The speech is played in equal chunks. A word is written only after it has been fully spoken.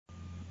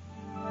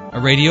a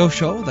radio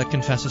show that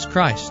confesses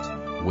Christ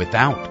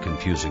without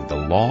confusing the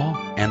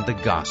law and the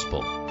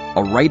gospel.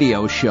 A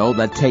radio show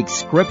that takes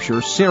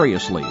Scripture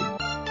seriously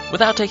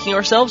without taking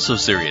ourselves so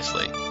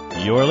seriously.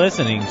 You're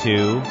listening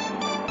to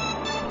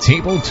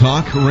Table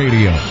Talk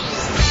Radio.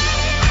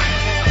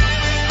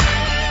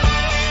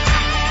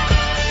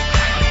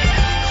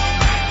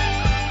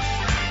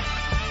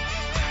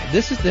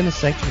 This is then a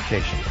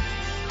sanctification,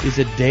 is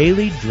a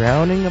daily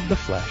drowning of the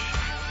flesh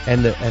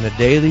and a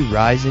daily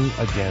rising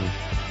again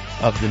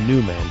of the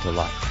new man to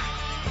life.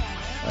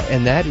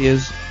 And that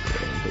is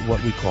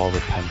what we call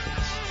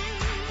repentance.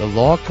 The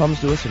law comes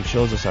to us and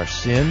shows us our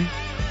sin,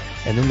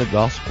 and then the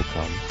gospel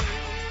comes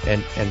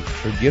and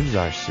forgives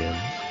our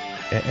sins,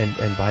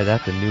 and by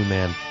that the new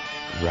man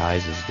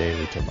rises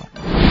daily to life.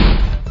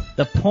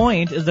 The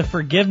point is the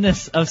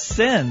forgiveness of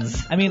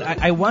sins. I mean,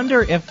 I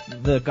wonder if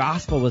the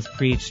gospel was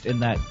preached in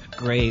that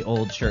gray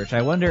old church.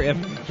 I wonder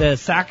if the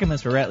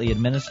sacraments were rightly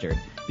administered.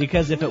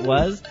 Because if it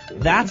was,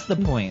 that's the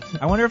point.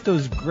 I wonder if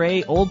those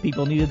gray old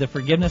people needed the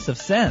forgiveness of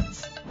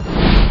sins.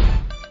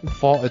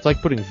 It's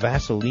like putting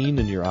Vaseline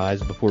in your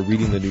eyes before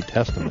reading the New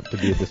Testament to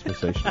be a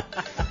dispensation.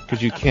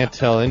 Because you can't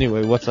tell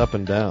anyway what's up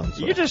and down.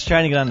 So. You're just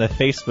trying to get on the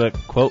Facebook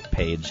quote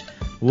page.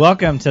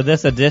 Welcome to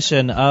this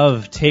edition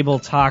of Table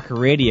Talk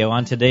Radio.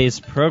 On today's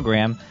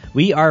program,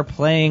 we are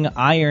playing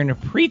Iron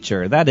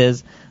Preacher. That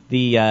is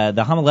the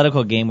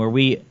homiletical game where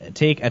we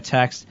take a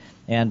text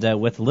and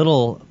with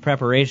little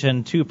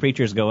preparation, two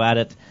preachers go at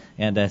it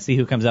and see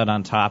who comes out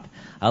on top.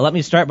 Let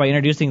me start by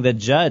introducing the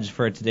judge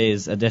for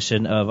today's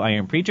edition of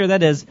Iron Preacher.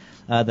 That is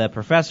the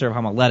professor of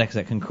homiletics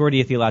at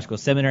Concordia Theological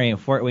Seminary in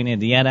Fort Wayne,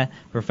 Indiana,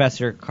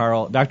 Dr.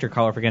 Carl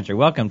Fregencher.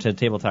 Welcome to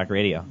Table Talk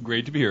Radio.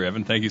 Great to be here,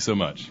 Evan. Thank you so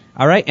much.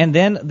 All right, and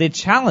then the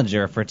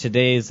challenger for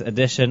today's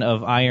edition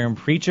of Iron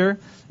Preacher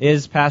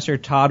is Pastor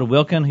Todd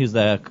Wilken, who's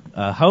the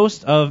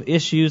host of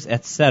Issues,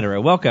 Etc.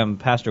 Welcome,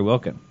 Pastor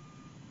Wilken.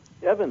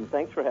 Evan,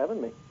 thanks for having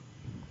me.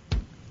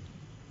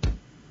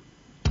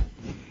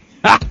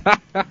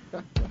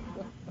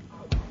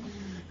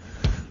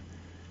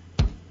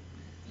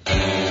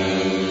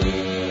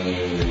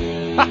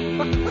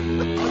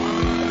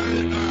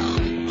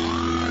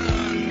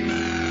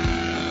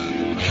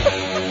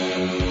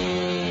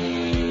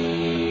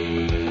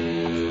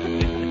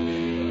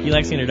 He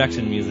likes the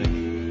introduction music.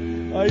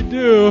 I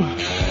do.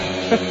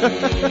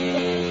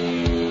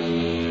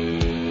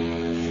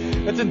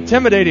 That's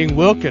intimidating,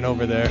 Wilken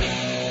over there.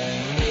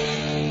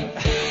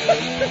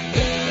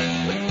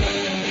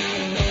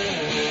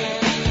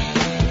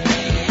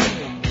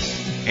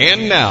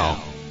 And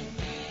now,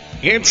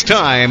 it's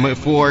time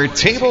for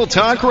Table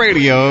Talk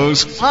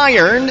Radio's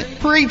Iron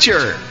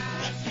Preacher.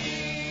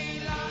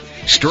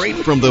 Straight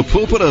from the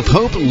pulpit of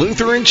Hope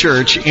Lutheran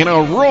Church in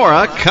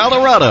Aurora,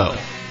 Colorado,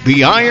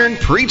 the Iron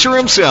Preacher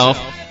himself,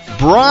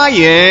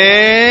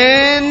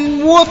 Brian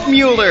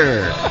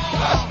Wolfmueller.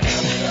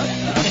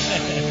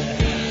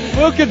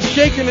 Wilken's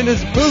shaking in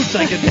his boots,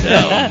 I can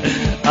tell.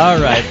 All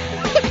right.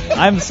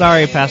 I'm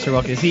sorry, Pastor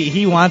Wilkins.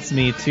 He wants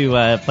me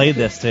to play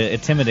this to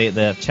intimidate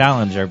the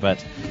challenger,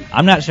 but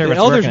I'm not sure. The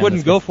elders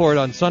wouldn't go for it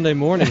on Sunday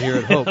morning here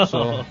at Hope,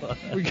 so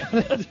we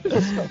gotta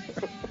do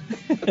something.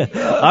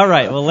 All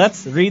right. Well,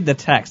 let's read the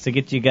text to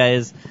get you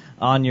guys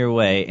on your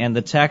way. And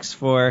the text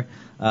for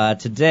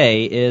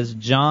today is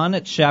John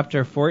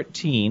chapter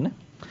 14,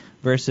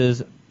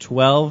 verses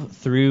 12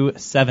 through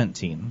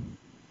 17.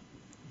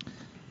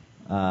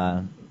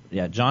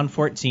 John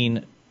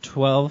 14,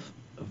 12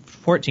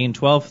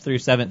 through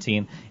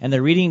 17, and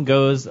the reading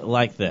goes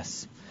like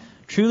this.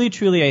 Truly,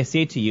 truly, I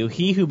say to you,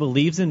 he who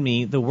believes in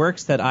me, the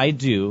works that I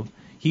do,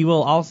 he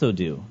will also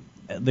do.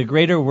 The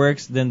greater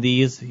works than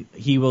these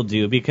he will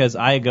do, because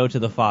I go to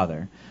the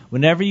Father.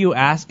 Whenever you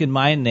ask in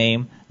my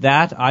name,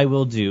 that I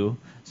will do,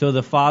 so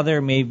the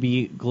Father may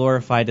be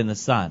glorified in the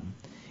Son.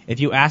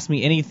 If you ask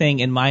me anything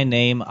in my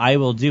name, I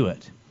will do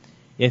it.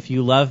 If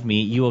you love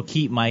me, you will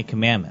keep my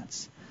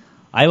commandments.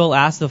 I will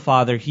ask the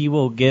Father, he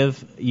will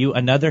give you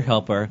another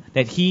helper,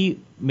 that he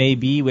may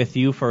be with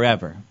you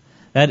forever.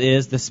 That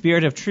is, the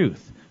Spirit of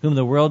truth, whom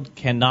the world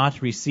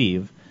cannot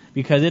receive,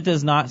 because it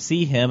does not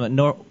see him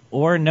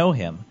or know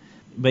him.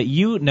 But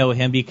you know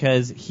him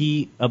because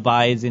he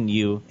abides in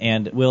you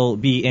and will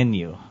be in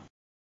you.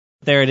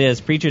 There it is.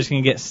 Preachers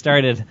can get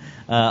started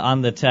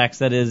on the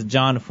text. That is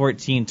John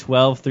 14,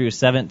 12 through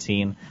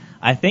 17.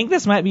 I think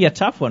this might be a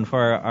tough one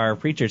for our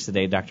preachers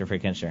today, Dr.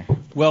 Fregencher.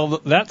 Well,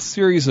 that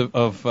series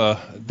of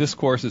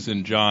discourses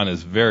in John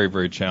is very,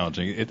 very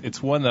challenging.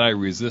 It's one that I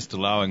resist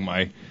allowing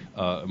my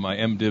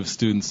MDiv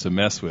students to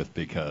mess with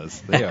because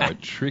they are a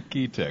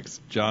tricky text.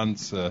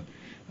 John's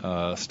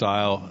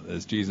style,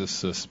 as Jesus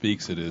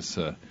speaks, it is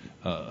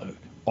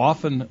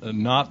often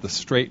not the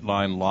straight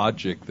line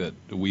logic that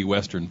we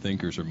Western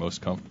thinkers are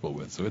most comfortable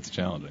with, so it's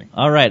challenging.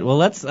 All right, well,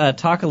 let's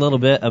talk a little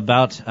bit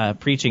about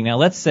preaching. Now,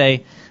 let's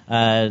say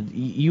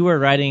you were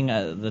writing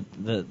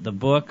the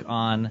book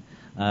on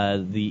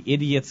the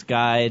Idiot's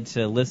Guide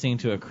to Listening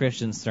to a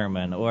Christian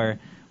Sermon, or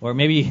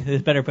maybe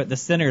it's better put the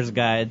Sinner's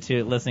Guide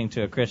to Listening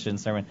to a Christian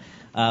Sermon.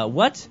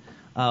 What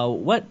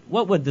What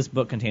would this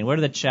book contain? What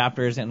are the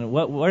chapters, and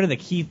what are the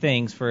key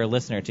things for a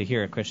listener to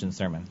hear a Christian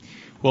sermon?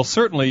 Well,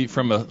 certainly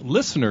from a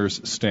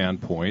listener's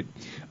standpoint,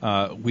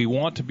 we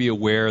want to be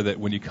aware that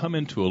when you come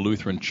into a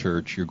Lutheran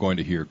church, you're going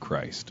to hear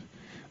Christ.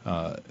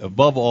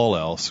 Above all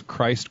else,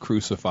 Christ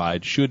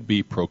crucified should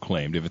be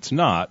proclaimed. If it's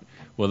not,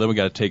 well, then we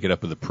got to take it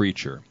up with the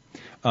preacher.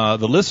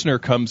 The listener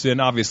comes in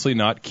obviously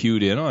not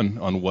cued in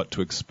on what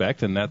to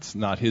expect, and that's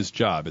not his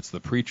job. It's the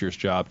preacher's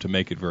job to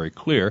make it very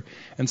clear.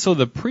 And so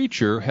the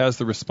preacher has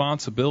the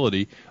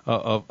responsibility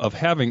of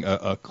having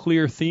a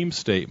clear theme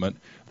statement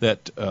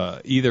that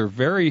either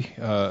very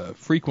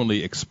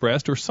frequently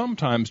expressed or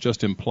sometimes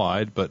just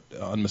implied, but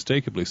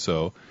unmistakably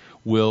so,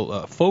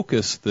 will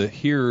focus the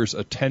hearer's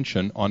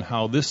attention on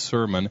how this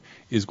sermon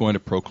is going to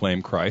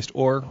proclaim Christ,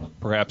 or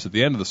perhaps at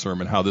the end of the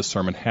sermon, how this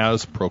sermon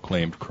has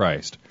proclaimed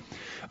Christ.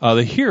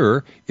 The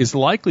hearer is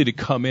likely to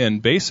come in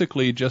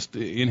basically just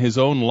in his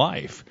own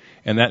life,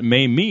 and that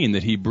may mean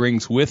that he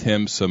brings with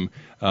him some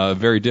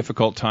very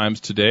difficult times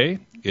today.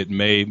 It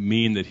may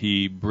mean that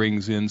he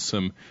brings in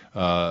some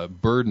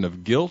burden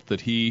of guilt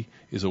that he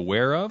is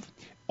aware of.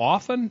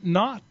 Often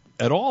not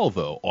at all,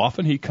 though.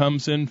 Often he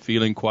comes in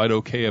feeling quite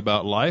okay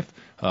about life,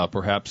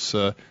 perhaps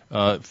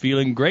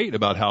feeling great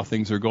about how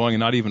things are going, and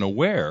not even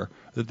aware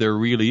that there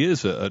really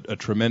is a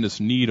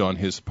tremendous need on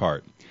his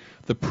part.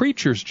 The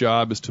preacher's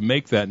job is to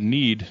make that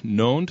need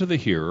known to the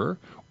hearer,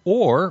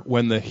 or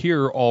when the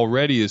hearer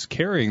already is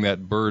carrying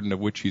that burden of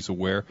which he's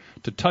aware,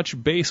 to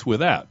touch base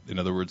with that. In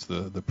other words,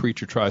 the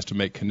preacher tries to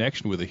make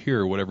connection with the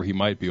hearer, whatever he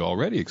might be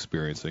already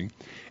experiencing,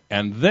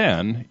 and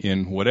then,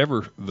 in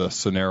whatever the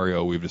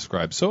scenario we've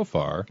described so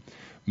far,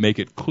 make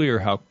it clear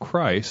how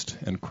Christ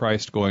and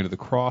Christ going to the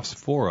cross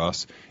for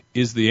us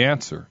is the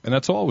answer. And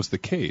that's always the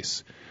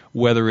case.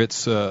 Whether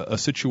it's a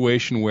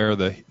situation where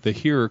the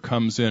hearer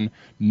comes in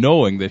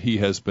knowing that he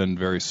has been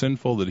very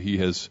sinful, that he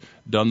has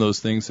done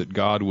those things that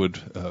God would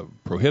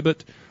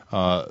prohibit.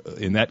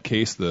 In that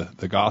case,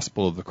 the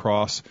gospel of the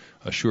cross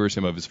assures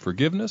him of his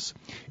forgiveness.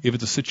 If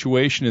it's a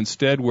situation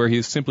instead where he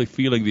is simply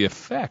feeling the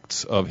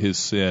effects of his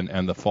sin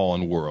and the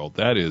fallen world,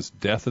 that is,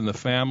 death in the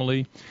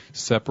family,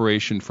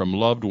 separation from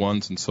loved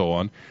ones, and so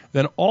on,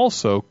 then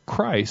also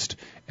Christ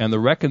and the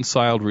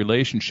reconciled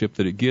relationship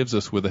that it gives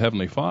us with the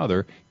Heavenly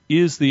Father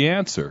is the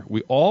answer.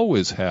 We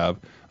always have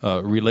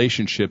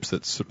relationships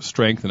that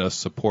strengthen us,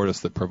 support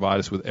us, that provide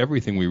us with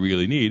everything we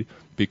really need,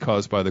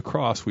 because by the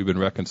cross we've been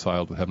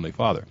reconciled with Heavenly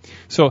Father.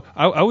 So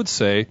I would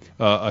say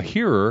a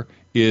hearer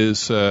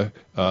is,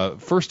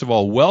 first of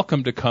all,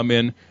 welcome to come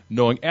in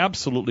knowing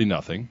absolutely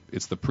nothing.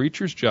 It's the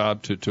preacher's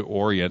job to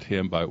orient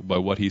him by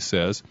what he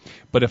says.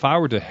 But if I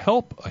were to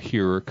help a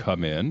hearer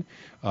come in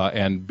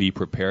and be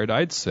prepared,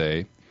 I'd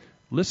say,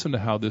 listen to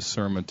how this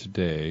sermon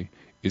today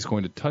is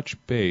going to touch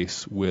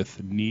base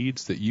with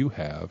needs that you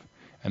have,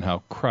 and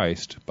how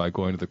Christ, by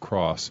going to the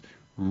cross,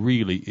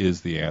 really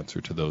is the answer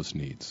to those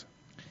needs.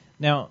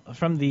 Now,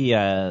 from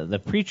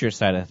the preacher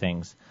side of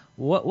things,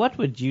 what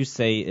would you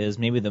say is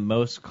maybe the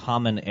most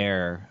common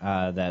error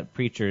that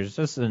preachers,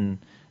 just in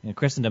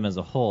Christendom as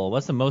a whole,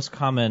 what's the most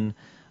common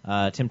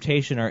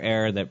temptation or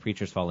error that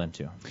preachers fall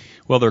into?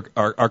 Well, there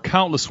are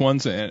countless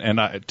ones,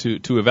 and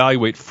to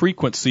evaluate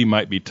frequency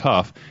might be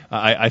tough.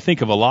 I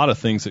think of a lot of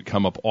things that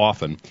come up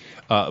often,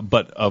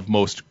 but of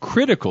most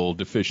critical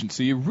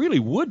deficiency, it really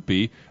would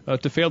be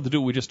to fail to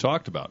do what we just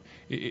talked about.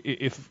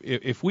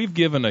 If we've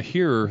given a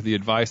hearer the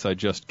advice I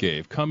just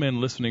gave, come in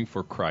listening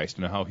for Christ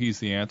and how he's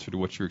the answer to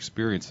what you're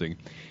experiencing,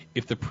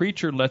 if the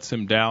preacher lets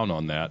him down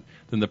on that,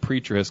 then the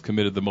preacher has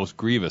committed the most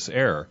grievous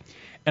error.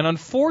 And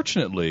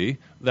unfortunately,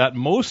 that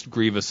most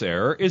grievous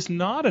error is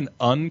not an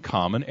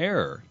uncommon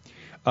error.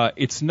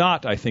 It's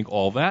not, I think,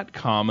 all that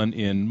common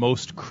in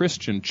most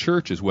Christian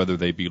churches, whether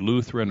they be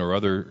Lutheran or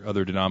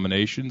other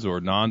denominations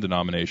or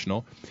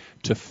non-denominational,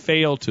 to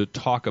fail to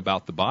talk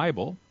about the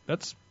Bible.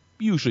 That's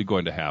usually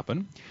going to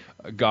happen.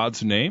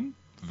 God's name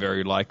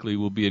very likely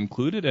will be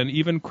included, and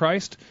even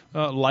Christ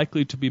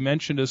likely to be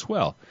mentioned as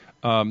well.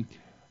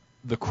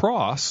 The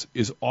cross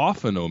is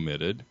often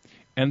omitted.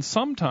 And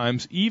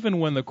sometimes, even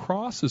when the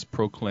cross is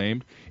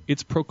proclaimed,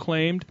 it's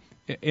proclaimed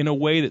in a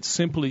way that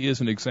simply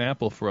is an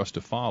example for us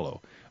to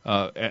follow.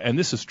 And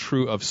this is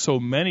true of so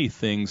many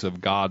things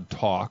of God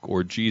talk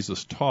or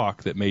Jesus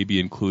talk that may be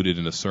included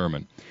in a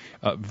sermon.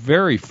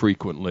 Very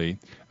frequently,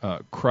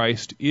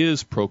 Christ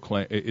is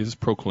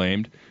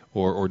proclaimed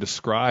or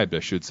described, I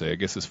should say. I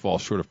guess this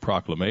falls short of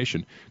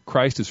proclamation.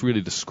 Christ is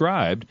really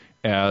described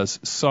as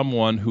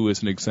someone who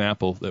is an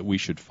example that we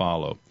should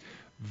follow.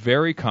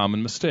 Very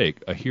common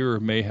mistake. A hearer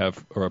may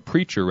have, or a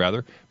preacher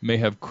rather, may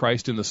have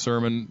Christ in the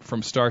sermon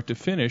from start to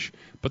finish,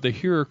 but the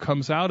hearer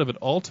comes out of it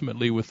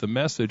ultimately with the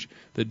message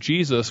that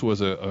Jesus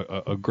was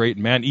a great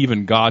man,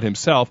 even God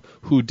himself,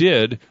 who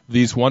did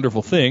these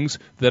wonderful things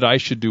that I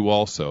should do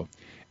also.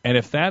 And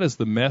if that is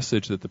the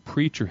message that the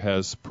preacher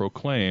has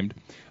proclaimed,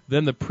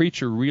 then the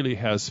preacher really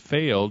has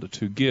failed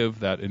to give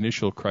that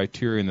initial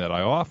criterion that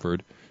I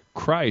offered,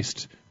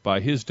 Christ,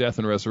 by his death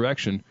and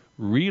resurrection,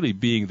 really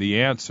being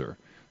the answer.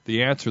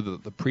 The answer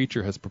that the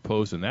preacher has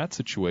proposed in that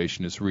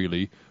situation is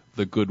really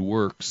the good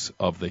works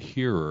of the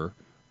hearer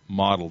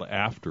modeled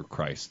after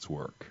Christ's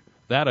work.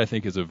 That, I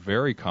think, is a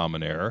very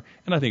common error,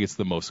 and I think it's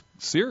the most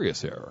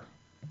serious error.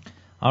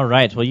 All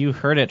right. Well, you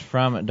heard it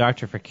from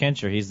Dr.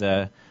 Verkincher. He's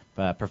a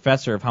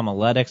professor of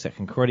homiletics at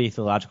Concordia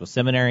Theological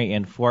Seminary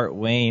in Fort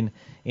Wayne,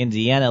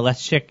 Indiana.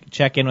 Let's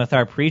check in with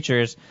our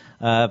preachers.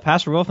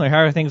 Pastor Wolfmiller, how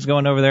are things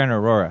going over there in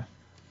Aurora?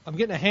 I'm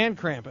getting a hand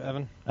cramp,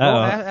 Evan. Uh-oh.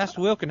 Ask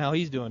Wilkin how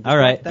he's doing. All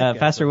right.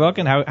 Pastor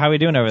Wilkin, how are we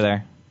doing over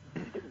there?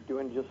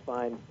 Doing just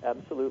fine.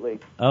 Absolutely.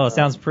 Oh, it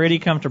sounds pretty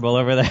comfortable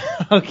over there.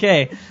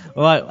 Okay.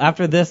 Well,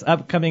 after this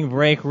upcoming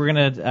break, we're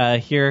going to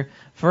hear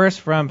first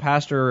from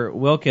Pastor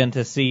Wilkin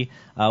to see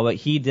what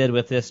he did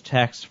with this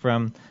text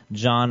from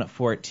John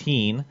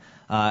 14.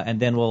 And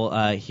then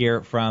we'll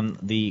hear from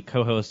the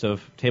co-host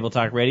of Table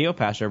Talk Radio,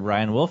 Pastor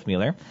Brian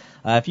Wolfmueller.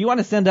 If you want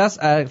to send us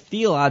a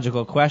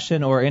theological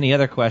question or any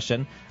other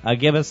question,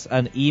 give us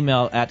an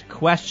email at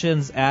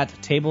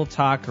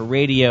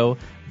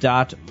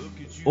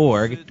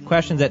questions@tabletalkradio.org,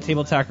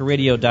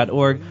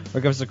 questions@tabletalkradio.org,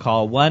 or give us a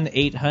call,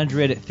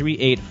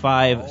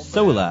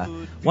 1-800-385-SOLA,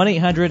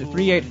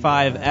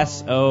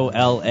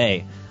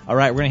 1-800-385-SOLA. All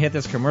right, we're going to hit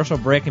this commercial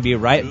break and be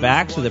right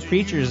back, so the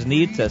preachers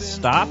need to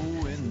stop,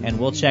 and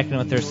we'll check in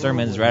with their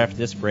sermons right after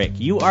this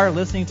break. You are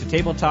listening to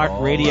Table Talk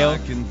Radio,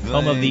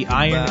 home of the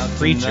Iron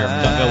Preacher.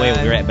 Don't go away,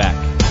 we'll be right back.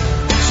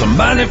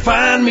 Somebody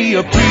find me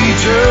a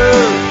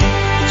preacher.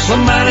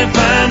 Somebody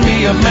find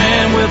me a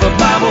man with a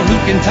Bible who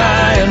can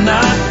tie a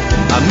knot.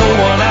 I know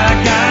what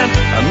I got,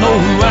 I know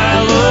who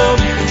I love.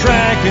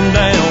 Track him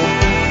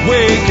down,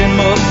 wake him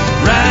up,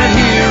 right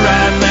here,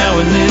 right now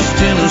in this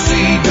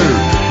Tennessee dirt.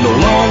 No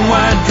long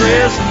white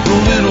dress, no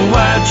little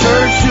white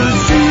church,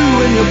 just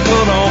you and your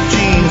cut-off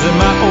jeans and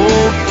my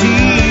old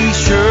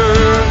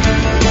T-shirt.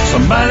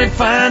 Somebody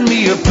find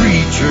me a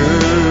preacher.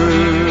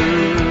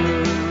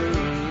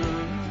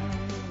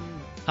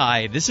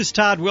 Hi, this is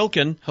Todd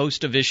Wilkin,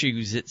 host of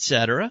Issues,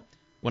 Etc.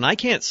 When I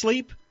can't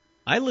sleep,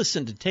 I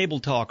listen to Table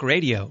Talk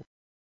Radio.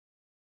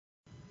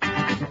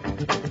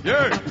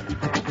 Yeah,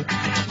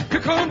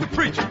 here comes the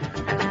preacher.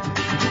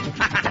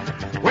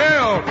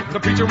 Well, the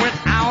preacher went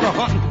out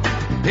a-hunting.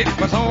 It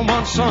was on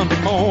one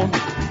Sunday morning.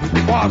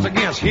 It was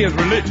against his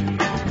religion,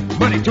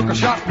 but he took a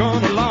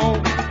shotgun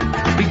along.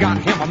 He got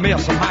him a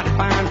mess of mighty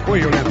fine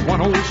quail and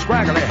one old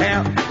scraggly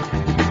hat.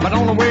 But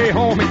on the way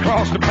home, he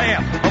crossed the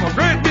path of a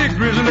great big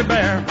grizzly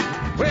bear.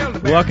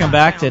 Welcome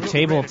back to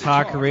Table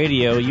Talk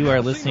Radio. You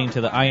are listening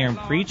to the Iron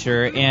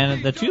Preacher,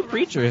 and the two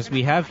preachers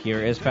we have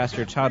here is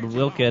Pastor Todd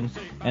Wilkin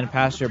and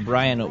Pastor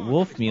Brian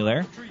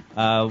Wolfmueller.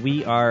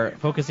 We are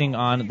focusing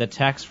on the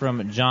text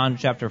from John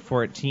chapter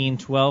 14,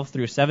 12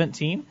 through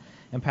 17.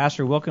 And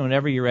Pastor Wilkin,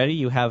 whenever you're ready,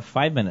 you have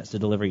 5 minutes to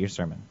deliver your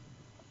sermon.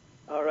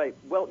 All right.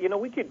 Well,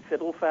 we could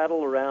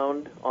fiddle-faddle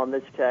around on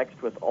this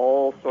text with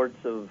all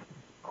sorts of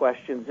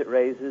questions it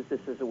raises.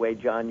 This is the way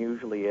John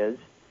usually is,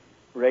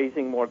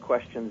 raising more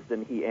questions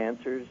than he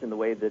answers in the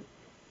way that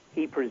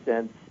he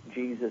presents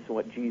Jesus and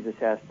what Jesus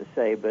has to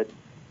say. But it's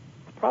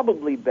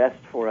probably best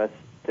for us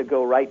to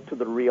go right to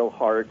the real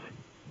heart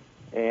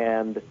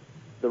and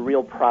the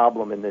real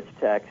problem in this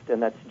text,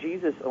 and that's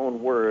Jesus'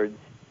 own words,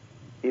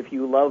 "If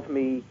you love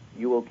me,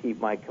 you will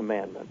keep my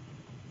commandments."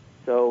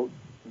 So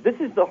this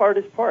is the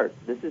hardest part.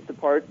 This is the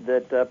part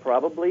that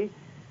probably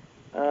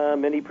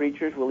many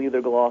preachers will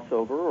either gloss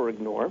over or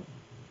ignore.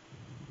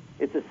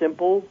 It's a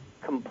simple,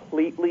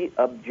 completely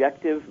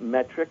objective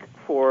metric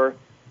for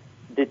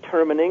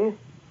determining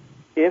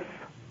if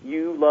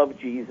you love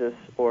Jesus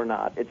or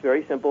not. It's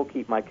very simple,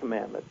 keep my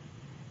commandments.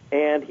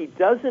 And he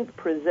doesn't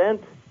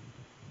present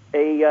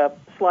a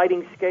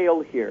sliding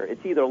scale here.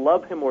 It's either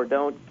love him or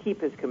don't,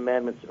 keep his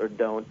commandments or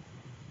don't,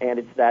 and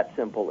it's that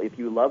simple. If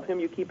you love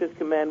him, you keep his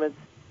commandments.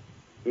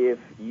 If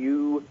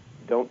you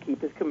don't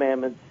keep his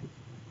commandments,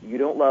 you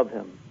don't love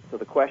him. So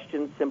the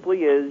question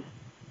simply is,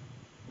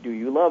 do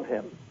you love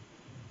him?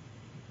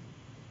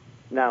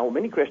 Now,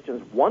 many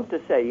Christians want to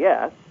say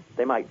yes.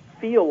 They might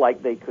feel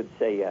like they could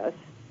say yes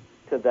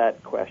to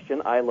that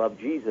question, I love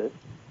Jesus,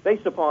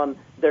 based upon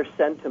their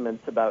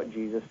sentiments about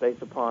Jesus,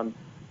 based upon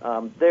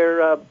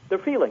their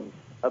feelings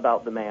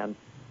about the man.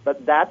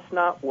 But that's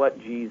not what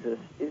Jesus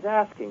is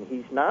asking.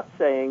 He's not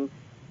saying,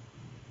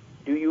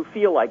 do you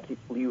feel like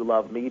you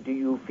love me? Do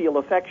you feel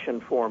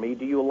affection for me?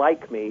 Do you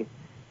like me?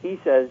 He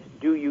says,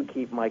 do you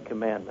keep my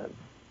commandments?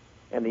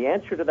 And the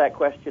answer to that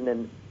question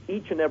in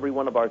each and every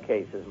one of our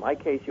cases, my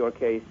case, your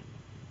case,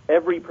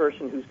 every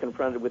person who's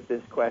confronted with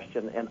this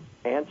question and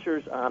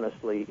answers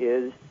honestly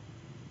is,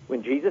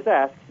 when Jesus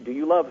asks, do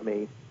you love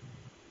me?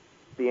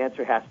 The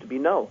answer has to be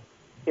no.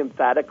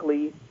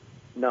 Emphatically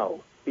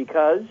no.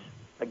 Because,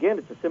 again,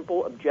 it's a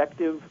simple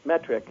objective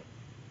metric.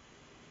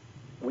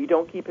 We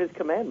don't keep his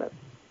commandments.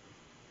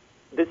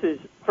 This is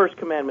first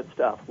commandment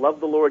stuff. Love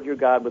the Lord your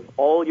God with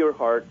all your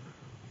heart,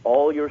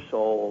 all your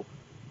soul,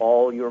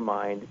 all your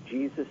mind.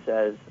 Jesus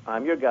says,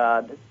 I'm your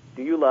God.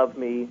 Do you love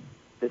me?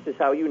 This is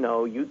how you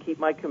know. You keep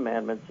my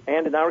commandments.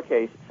 And in our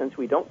case, since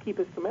we don't keep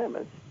his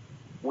commandments,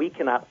 we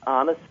cannot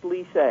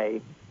honestly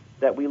say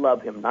that we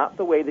love him, not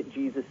the way that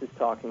Jesus is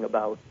talking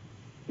about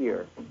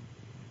here.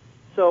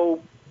 So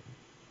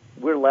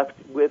we're left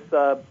with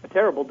a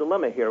terrible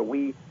dilemma here.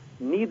 We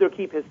neither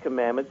keep his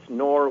commandments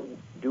nor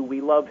do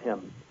we love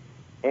him.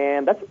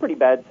 And that's a pretty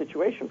bad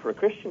situation for a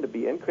Christian to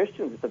be in.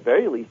 Christians, at the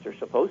very least, are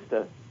supposed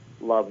to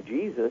love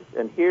Jesus.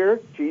 And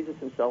here, Jesus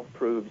himself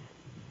proves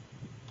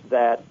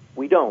that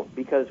we don't,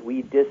 because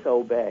we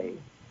disobey.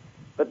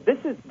 But this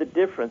is the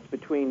difference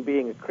between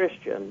being a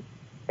Christian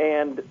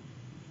and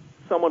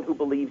someone who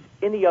believes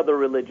any other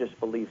religious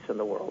beliefs in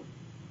the world.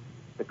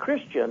 The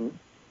Christian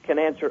can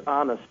answer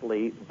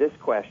honestly this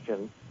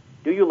question,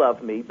 do you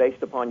love me,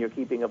 based upon your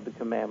keeping of the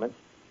commandments?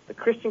 The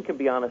Christian can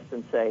be honest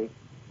and say,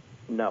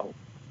 no.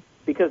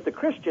 Because the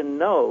Christian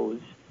knows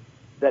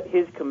that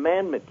his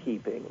commandment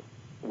keeping,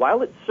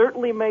 while it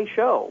certainly may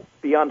show,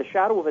 beyond a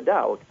shadow of a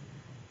doubt,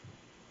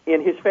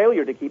 in his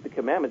failure to keep the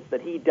commandments,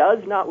 that he does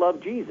not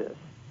love Jesus,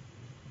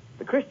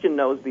 the Christian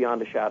knows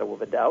beyond a shadow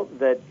of a doubt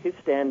that his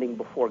standing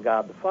before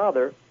God the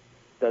Father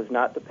does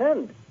not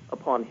depend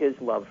upon his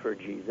love for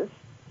Jesus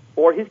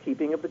or his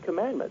keeping of the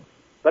commandments,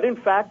 but in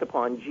fact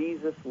upon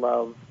Jesus'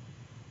 love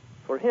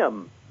for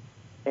him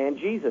and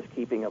Jesus'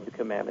 keeping of the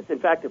commandments. In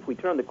fact, if we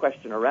turn the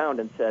question around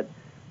and said,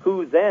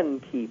 who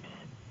then keeps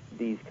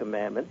these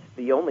commandments,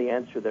 the only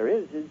answer there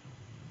is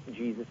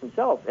Jesus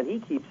himself, and he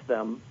keeps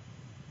them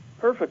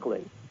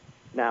perfectly.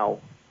 Now,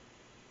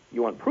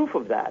 you want proof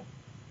of that?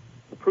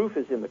 The proof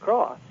is in the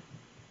cross,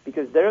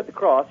 because there at the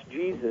cross,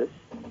 Jesus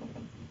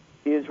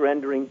is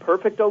rendering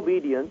perfect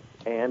obedience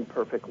and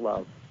perfect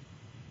love.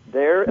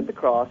 There at the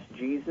cross,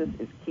 Jesus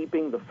is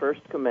keeping the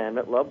first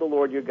commandment, love the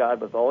Lord your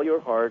God with all your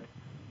heart,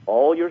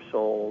 all your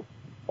soul,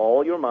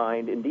 all your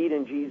mind, indeed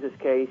in Jesus'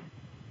 case,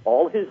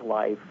 all his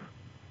life,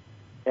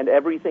 and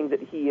everything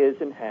that he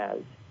is and has.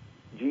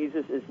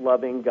 Jesus is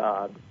loving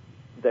God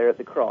there at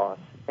the cross,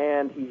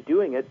 and he's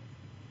doing it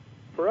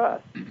for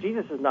us.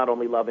 Jesus is not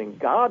only loving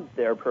God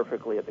there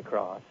perfectly at the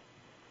cross,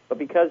 but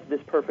because this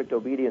perfect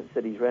obedience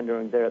that he's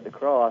rendering there at the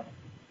cross,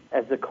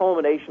 as the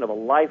culmination of a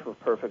life of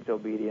perfect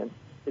obedience,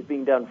 is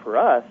being done for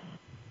us,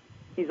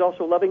 he's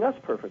also loving us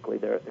perfectly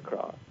there at the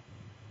cross.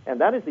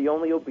 And that is the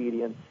only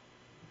obedience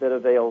that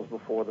avails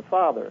before the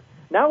Father.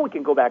 Now we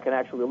can go back and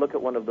actually look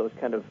at one of those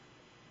kind of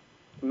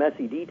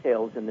messy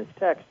details in this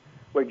text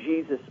where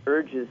Jesus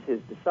urges his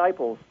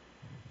disciples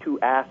to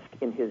ask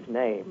in his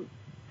name.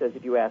 He says,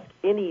 if you ask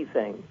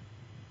anything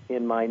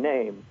in my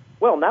name.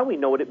 Well, now we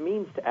know what it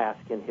means to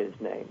ask in his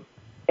name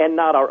and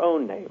not our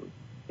own name.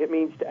 It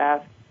means to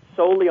ask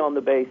solely on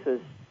the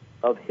basis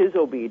of his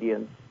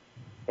obedience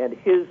and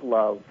his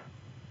love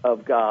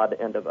of God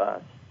and of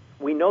us.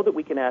 We know that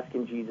we can ask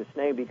in Jesus'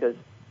 name because,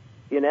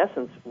 in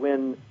essence,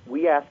 when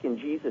we ask in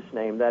Jesus'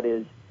 name, that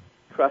is,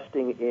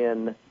 trusting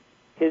in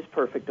his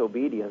perfect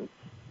obedience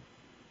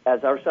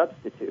as our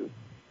substitute,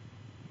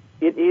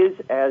 it is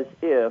as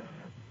if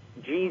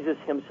Jesus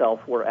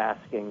himself were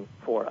asking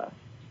for us.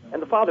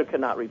 And the Father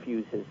cannot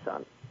refuse his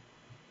Son.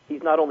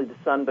 He's not only the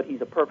Son, but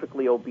he's a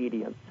perfectly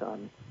obedient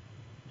Son.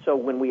 So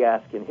when we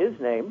ask in his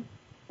name,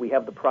 we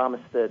have the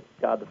promise that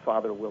God the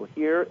Father will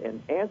hear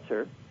and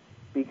answer,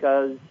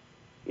 because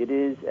it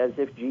is as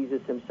if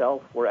Jesus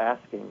himself were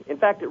asking. In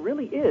fact, it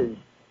really is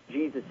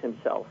Jesus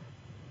himself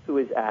who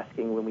is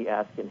asking when we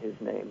ask in his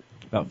name.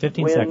 About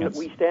 15 when seconds.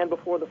 When we stand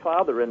before the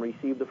Father and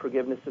receive the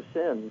forgiveness of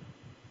sins,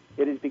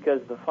 it is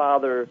because the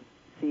Father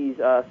sees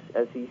us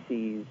as he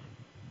sees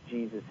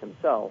Jesus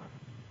himself.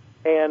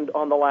 And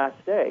on the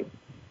last day,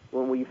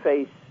 when we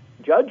face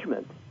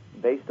judgment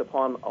based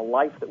upon a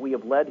life that we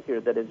have led here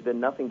that has been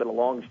nothing but a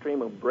long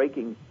stream of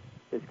breaking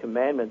his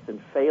commandments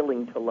and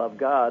failing to love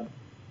God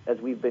as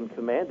we've been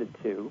commanded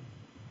to,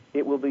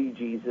 it will be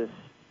Jesus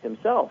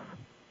himself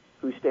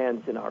who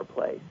stands in our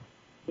place.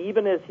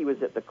 Even as he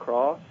was at the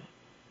cross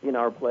in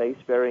our place,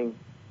 bearing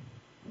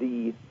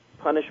the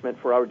punishment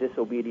for our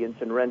disobedience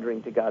and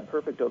rendering to God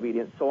perfect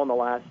obedience, so on the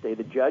last day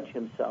the judge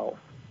himself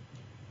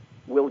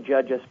will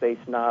judge us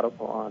based not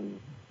upon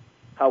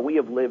how we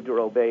have lived or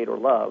obeyed or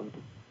loved,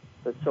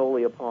 but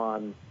solely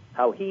upon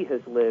how he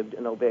has lived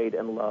and obeyed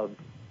and loved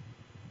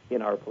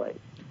in our place.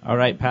 All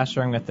right,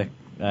 Pastor, I'm going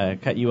to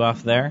cut you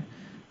off there.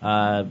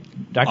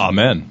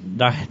 Amen.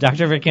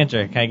 Dr.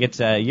 Verkinter, can I get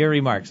your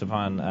remarks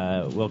upon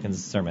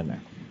Wilkins' sermon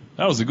there?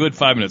 That was a good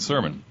 5-minute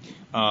sermon.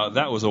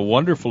 That was a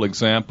wonderful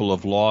example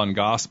of law and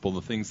gospel,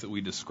 the things that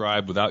we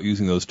described without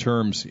using those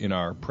terms in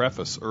our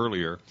preface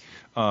earlier.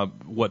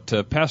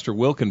 What Pastor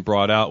Wilkin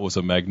brought out was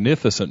a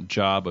magnificent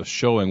job of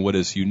showing what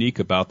is unique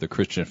about the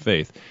Christian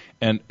faith.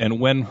 And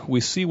when we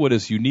see what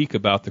is unique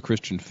about the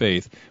Christian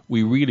faith,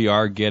 we really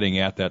are getting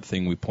at that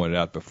thing we pointed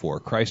out before.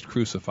 Christ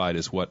crucified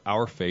is what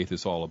our faith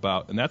is all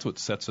about, and that's what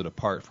sets it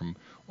apart from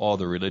all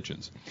the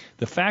religions.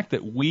 The fact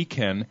that we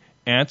can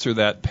answer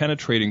that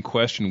penetrating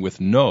question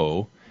with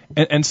no,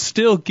 and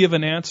still give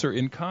an answer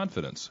in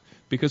confidence,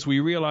 because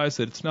we realize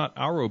that it's not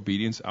our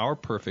obedience, our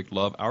perfect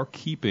love, our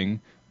keeping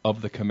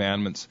of the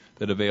commandments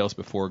that avails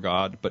before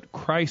God, but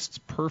Christ's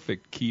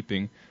perfect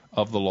keeping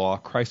of the law,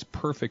 Christ's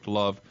perfect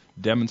love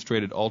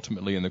demonstrated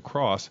ultimately in the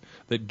cross,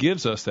 that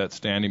gives us that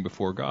standing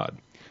before God.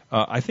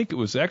 I think it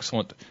was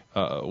excellent,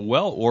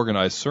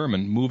 well-organized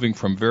sermon, moving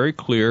from very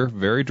clear,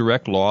 very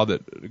direct law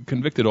that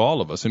convicted all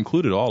of us,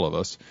 included all of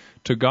us,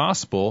 to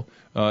gospel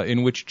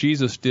in which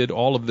Jesus did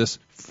all of this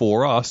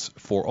for us,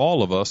 for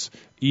all of us,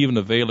 even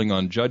availing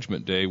on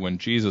Judgment Day when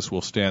Jesus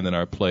will stand in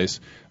our place,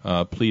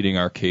 pleading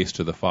our case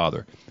to the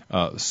Father.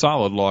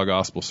 Solid law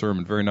gospel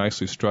sermon, very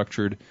nicely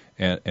structured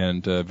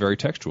and very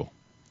textual.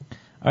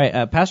 All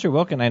right, Pastor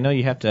Wilken, I know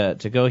you have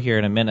to go here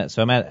in a minute,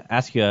 so I'm going to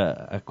ask you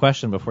a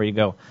question before you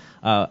go.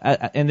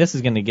 And this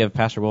is going to give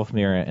Pastor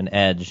Wolfmuir an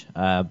edge,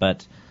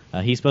 but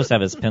he's supposed to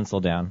have his pencil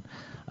down.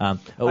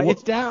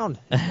 It's down.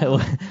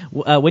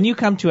 When you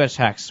come to a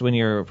text, when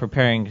you're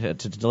preparing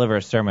to deliver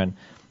a sermon,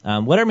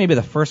 what are maybe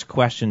the first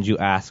questions you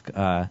ask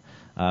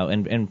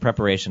in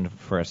preparation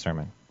for a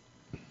sermon?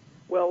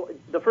 Well,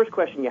 the first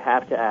question you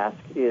have to ask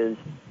is,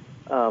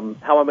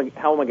 how am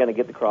I going to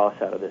get the cross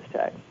out of this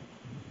text?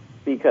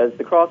 Because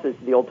the cross is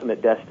the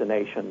ultimate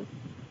destination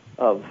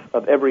of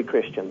every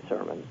Christian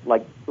sermon,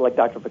 like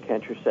Dr.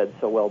 Pikencher said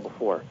so well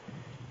before.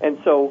 And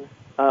so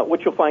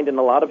what you'll find in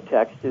a lot of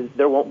texts is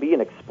there won't be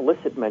an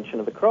explicit mention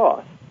of the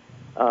cross.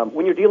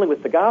 When you're dealing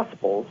with the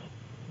Gospels,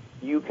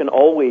 you can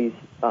always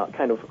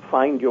kind of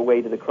find your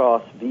way to the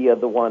cross via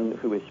the one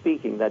who is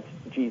speaking. That's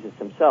Jesus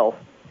himself.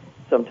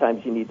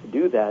 Sometimes you need to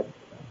do that.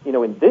 You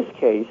know, in this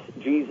case,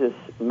 Jesus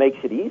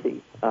makes it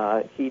easy.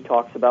 He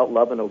talks about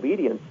love and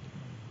obedience.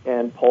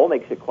 And Paul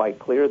makes it quite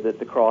clear that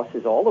the cross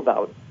is all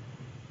about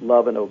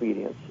love and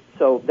obedience.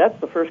 So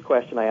that's the first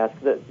question I ask.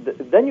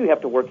 Then you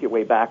have to work your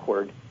way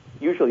backward.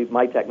 Usually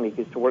my technique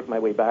is to work my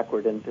way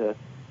backward and to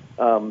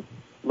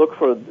look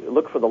for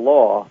the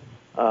law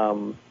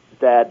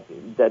that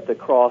the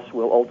cross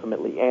will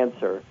ultimately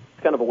answer.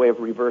 It's kind of a way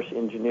of reverse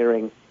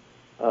engineering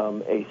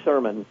a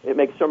sermon. It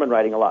makes sermon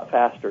writing a lot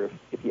faster,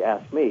 if you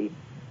ask me.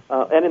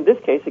 And in this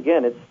case,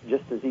 again, it's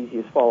just as easy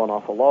as falling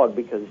off a log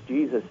because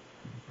Jesus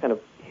kind of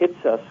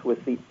hits us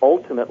with the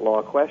ultimate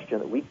law question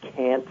that we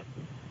can't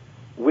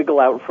wiggle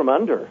out from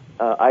under.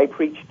 I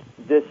preached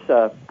this,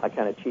 I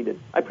kind of cheated.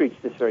 I preached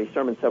this very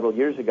sermon several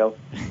years ago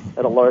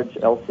at a large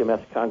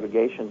LCMS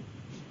congregation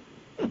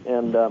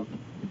and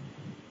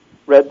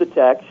read the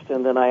text,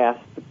 and then I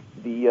asked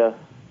the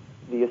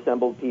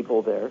assembled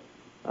people there,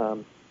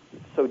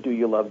 so do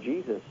you love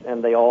Jesus?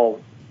 And they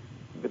all,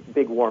 with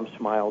big warm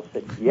smiles,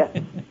 said yes.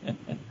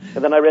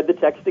 And then I read the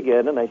text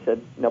again, and I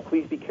said, now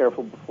please be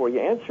careful before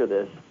you answer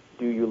this.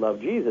 Do you love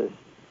Jesus?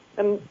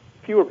 And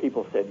fewer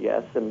people said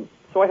yes, and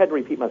so I had to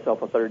repeat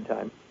myself a third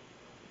time,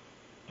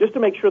 just to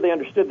make sure they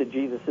understood that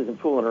Jesus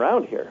isn't fooling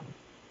around here.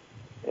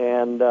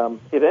 And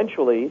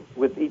eventually,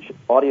 with each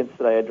audience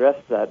that I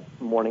addressed that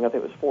morning, I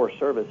think it was 4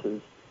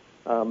 services,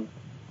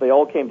 they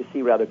all came to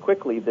see rather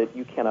quickly that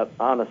you cannot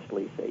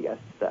honestly say yes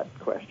to that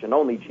question.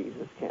 Only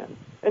Jesus can.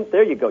 And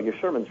there you go. Your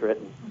sermon's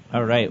written.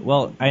 All right.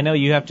 Well, I know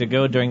you have to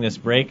go during this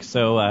break,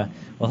 so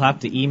we'll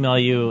have to email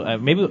you,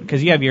 maybe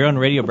because you have your own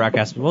radio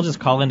broadcast. We'll just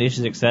call into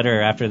Issues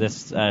Etc. after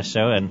this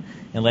show and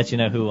let you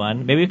know who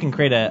won. Maybe we can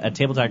create a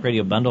Table Talk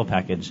Radio bundle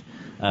package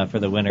for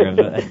the winner of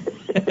it.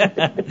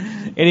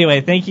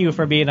 Anyway, thank you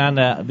for being on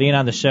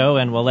the show,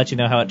 and we'll let you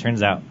know how it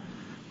turns out.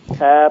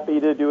 Happy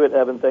to do it,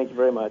 Evan. Thank you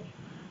very much.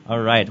 All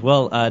right.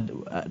 Well,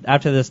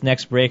 after this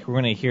next break, we're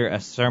going to hear a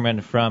sermon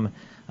from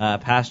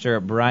Pastor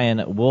Brian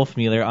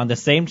Wolfmueller on the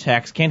same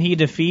text. Can he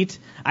defeat?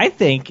 I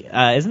think,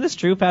 isn't this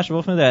true, Pastor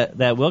Wolfmueller,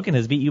 that Wilken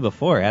has beat you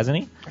before, hasn't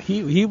he?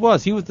 He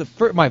was. He was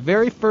my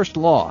very first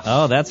loss.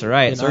 Oh, that's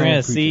right. So we're going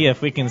to see if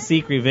we can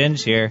seek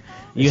revenge here.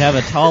 You have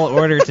a tall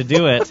order to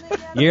do it.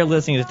 You're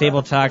listening to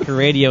Table Talk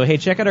Radio. Hey,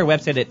 check out our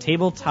website at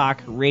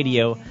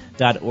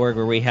tabletalkradio.org,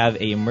 where we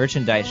have a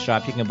merchandise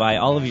shop. You can buy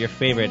all of your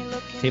favorite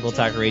Table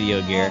Talk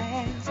Radio gear.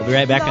 We'll be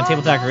right back on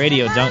Table Talk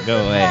Radio. Don't go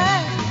away.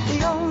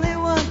 The only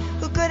one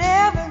who could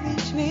ever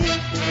reach me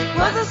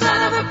was the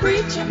son of a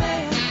preacher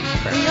man.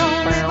 The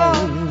only boy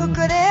who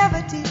could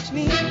ever teach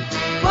me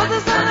was the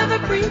son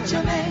of a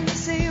preacher man.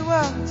 Yes, he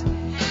was.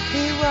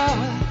 He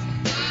was.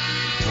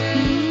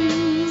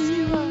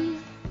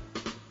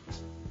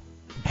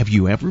 Have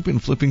you ever been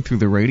flipping through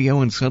the radio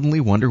and suddenly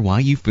wonder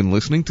why you've been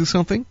listening to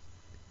something?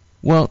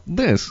 Well,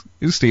 this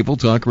is Table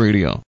Talk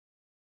Radio.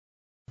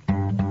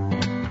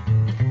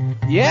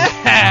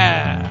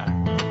 Yeah!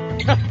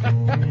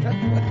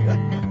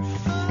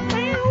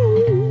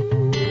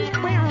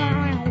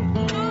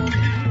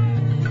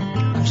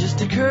 I'm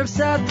just a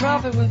curbside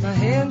prophet with my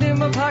hand in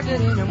my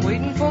pocket and I'm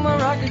waiting for my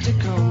rocket to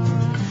come.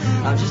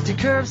 I'm just a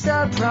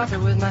curbside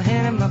prophet with my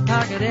hand in my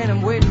pocket and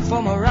I'm waiting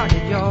for my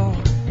rocket, y'all.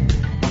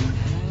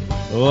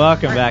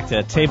 Welcome back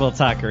to Table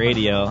Talk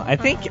Radio. I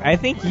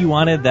think you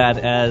wanted that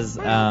as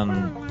the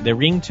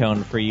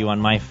ringtone for you on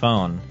my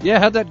phone. Yeah,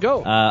 how'd that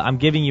go? I'm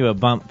giving you a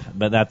bump,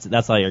 but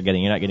that's all you're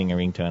getting. You're not getting a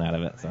ringtone out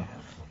of it. So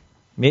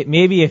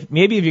maybe if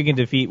you can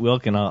defeat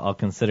Wilken, I'll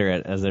consider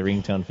it as a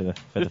ringtone for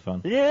the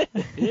phone. Yeah.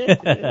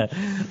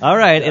 All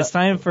right, it's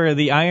time for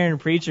the Iron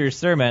Preacher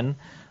sermon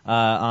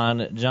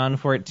on John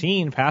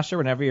 14. Pastor,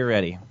 whenever you're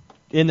ready.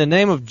 In the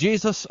name of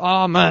Jesus,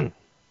 amen.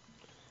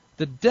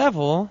 The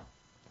devil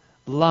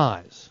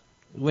lies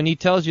when he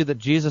tells you that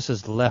Jesus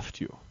has left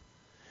you.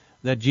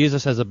 that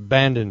Jesus has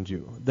abandoned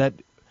you, that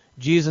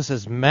Jesus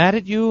is mad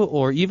at you,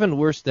 or even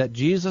worse, that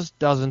Jesus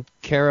doesn't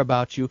care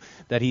about you,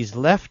 that he's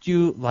left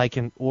you like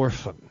an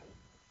orphan.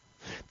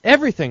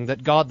 Everything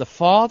that God the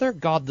Father,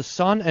 God the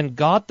Son, and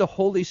God the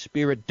Holy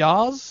Spirit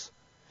does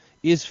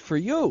is for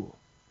you.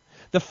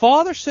 The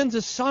Father sends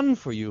His Son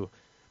for you.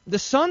 The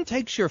Son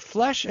takes your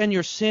flesh and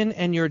your sin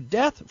and your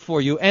death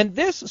for you. And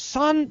this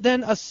Son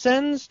then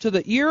ascends to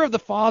the ear of the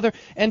Father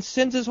and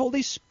sends His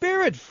Holy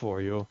Spirit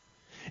for you.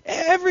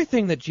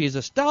 Everything that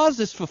Jesus does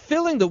is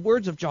fulfilling the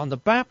words of John the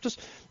Baptist.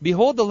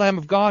 Behold the Lamb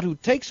of God who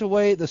takes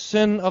away the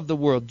sin of the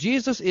world.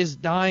 Jesus is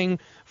dying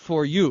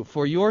for you,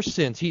 for your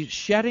sins. He's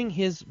shedding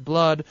His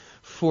blood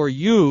for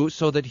you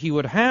so that He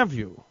would have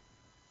you.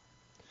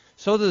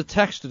 So to the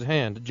text at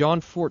hand,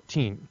 John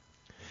 14.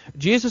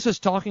 Jesus is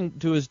talking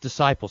to His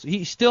disciples.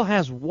 He still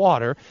has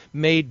water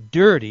made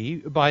dirty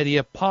by the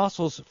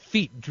apostles'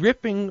 feet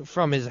dripping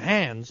from His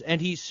hands, and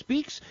He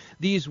speaks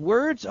these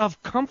words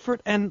of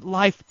comfort and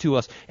life to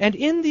us. And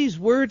in these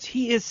words,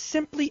 He is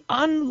simply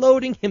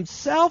unloading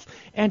Himself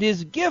and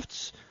His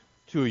gifts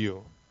to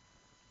you.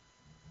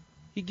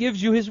 He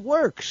gives you His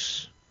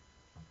works.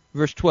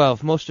 Verse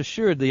 12, most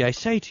assuredly I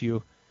say to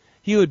you,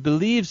 he who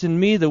believes in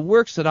me, the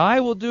works that I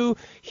will do,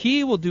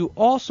 he will do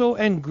also,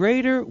 and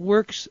greater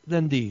works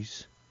than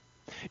these.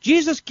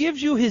 Jesus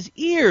gives you His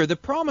ear, the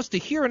promise to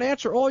hear and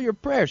answer all your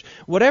prayers.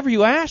 Whatever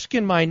you ask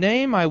in my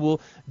name, I will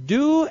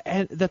do,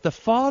 and that the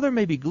Father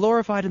may be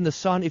glorified in the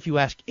Son. If you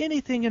ask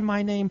anything in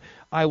my name,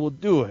 I will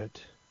do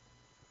it.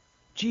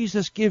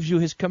 Jesus gives you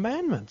His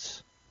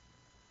commandments.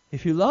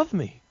 If you love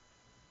me,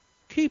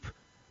 keep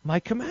my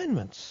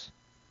commandments.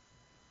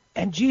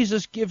 And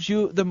Jesus gives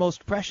you the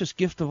most precious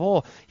gift of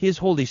all, His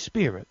Holy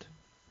Spirit.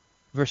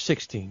 Verse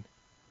 16.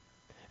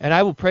 And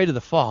I will pray to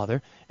the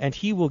Father, and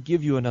He will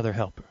give you another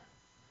helper,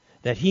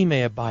 that He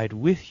may abide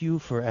with you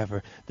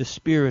forever, the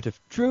Spirit of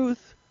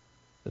truth,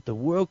 that the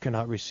world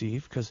cannot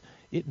receive, because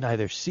it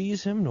neither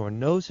sees Him nor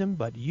knows Him,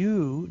 but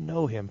you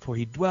know Him, for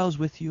He dwells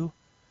with you,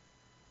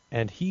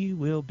 and He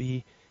will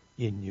be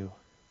in you.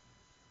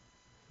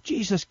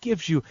 Jesus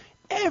gives you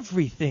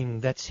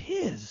everything that's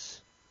His.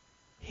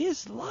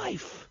 His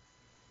life,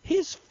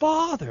 His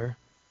Father,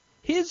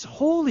 His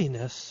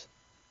holiness,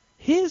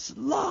 His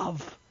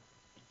love,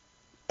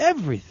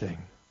 everything.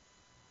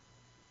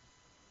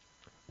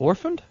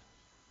 Orphaned?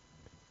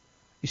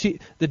 You see,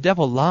 the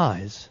devil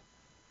lies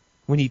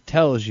when he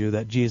tells you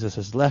that Jesus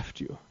has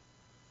left you,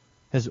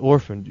 has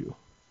orphaned you.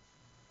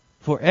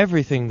 For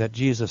everything that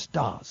Jesus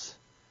does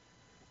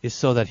is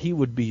so that He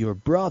would be your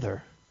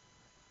brother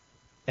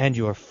and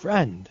your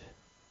friend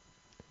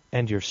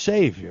and your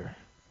Savior.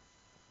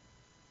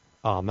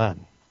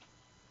 Amen.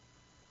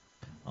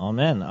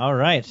 Amen. All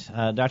right.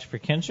 Dr.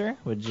 Verkincher,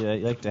 would you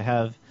like to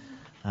have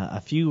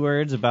a few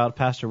words about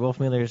Pastor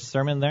Wolfmueller's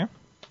sermon there?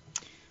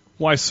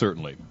 Why,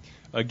 certainly.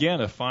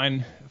 Again, a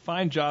fine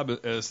job,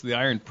 as the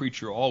Iron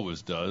Preacher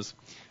always does.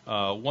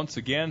 Once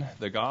again,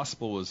 the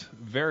gospel was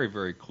very,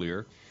 very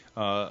clear.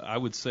 I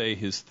would say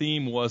his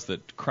theme was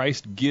that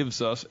Christ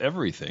gives us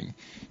everything.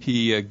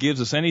 He gives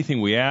us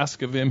anything we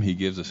ask of Him. He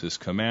gives us His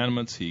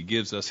commandments. He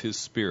gives us His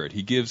Spirit.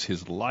 He gives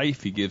His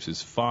life. He gives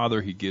His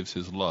Father. He gives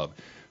His love,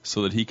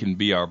 so that He can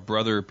be our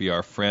brother, be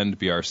our friend,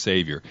 be our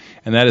Savior.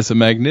 And that is a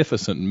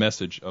magnificent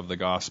message of the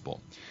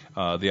gospel.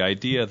 The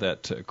idea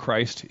that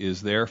Christ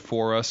is there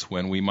for us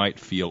when we might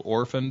feel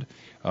orphaned,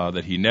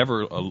 that He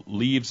never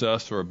leaves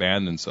us or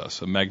abandons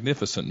us. A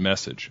magnificent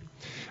message.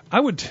 I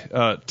would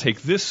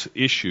take this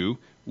issue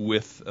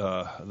with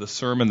the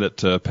sermon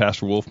that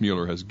Pastor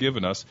Wolfmueller has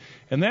given us,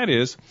 and that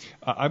is,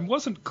 I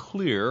wasn't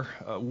clear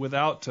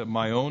without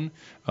my own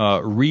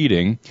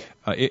reading.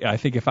 I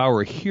think if I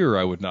were here,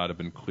 I would not have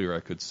been clear, I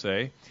could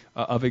say,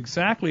 of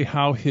exactly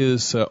how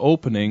his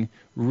opening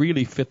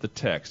really fit the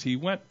text. He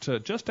went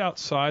just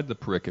outside the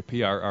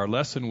pericope. Our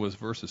lesson was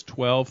verses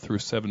 12 through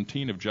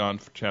 17 of John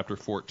chapter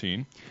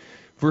 14.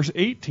 Verse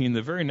 18,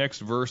 the very next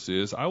verse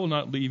is, I will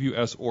not leave you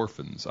as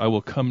orphans. I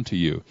will come to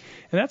you.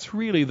 And that's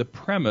really the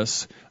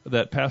premise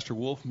that Pastor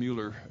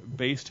Wolfmueller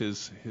based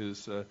his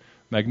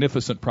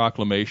magnificent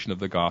proclamation of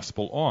the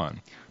gospel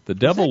on. The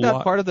devil. Is that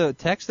not part of the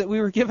text that we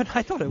were given?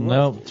 I thought it was.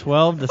 No,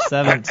 12 to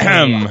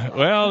 17.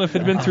 Well, if it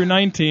had been through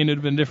 19, it would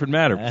have been a different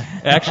matter.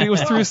 Actually, it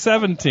was through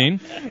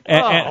 17.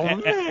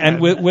 And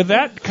with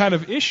that kind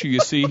of issue, you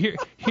see,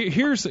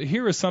 here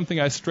is something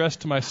I stress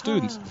to my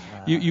students.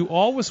 You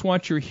always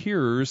want your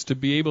hearers to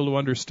be able to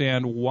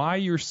understand why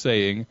you're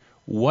saying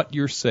what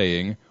you're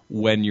saying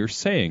when you're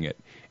saying it.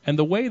 And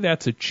the way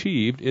that's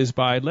achieved is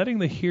by letting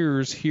the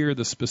hearers hear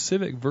the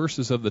specific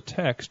verses of the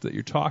text that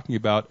you're talking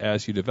about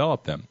as you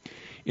develop them.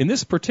 In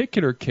this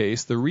particular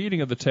case, the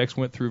reading of the text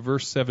went through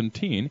verse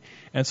 17,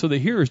 and so the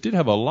hearers did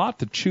have a lot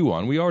to chew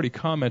on. We already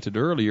commented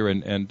earlier,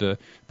 and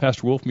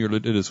Pastor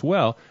Wolfmueller did as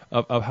well,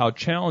 of how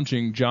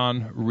challenging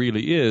John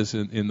really is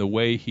in the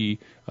way he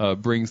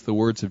brings the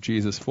words of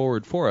Jesus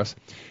forward for us.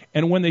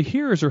 And when the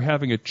hearers are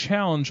having a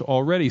challenge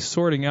already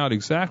sorting out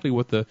exactly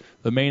what the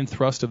main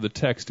thrust of the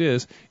text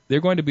is, they're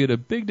going to be at a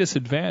big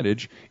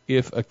disadvantage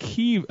if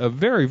a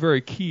very,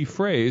 very key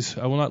phrase,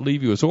 I will not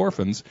leave you as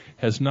orphans,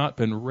 has not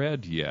been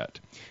read yet.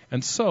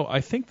 And so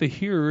I think the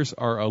hearers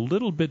are a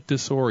little bit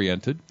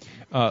disoriented.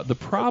 The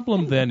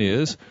problem then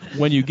is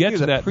when you get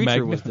to that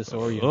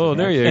Oh,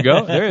 there you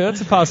go.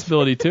 That's a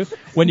possibility too.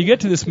 When you get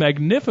to this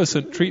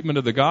magnificent treatment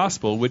of the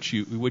gospel, which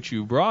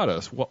you brought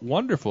us, what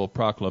wonderful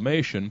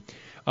proclamation.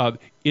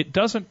 It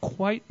doesn't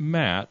quite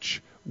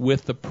match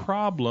with the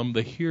problem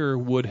the hearer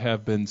would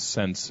have been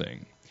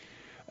sensing.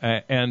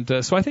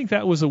 So I think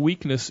that was a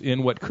weakness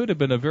in what could have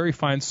been a very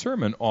fine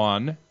sermon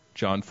on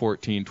John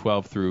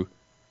 14:12 through,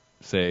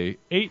 say,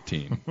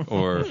 18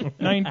 or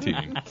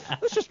 19.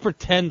 Let's just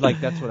pretend like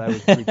that's what I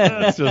was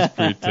pretending. Let's just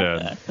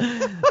pretend.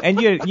 And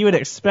you would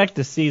expect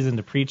a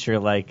seasoned preacher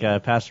like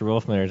Pastor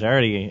Wolfman is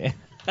already...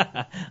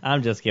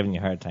 I'm just giving you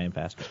a hard time,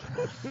 Pastor.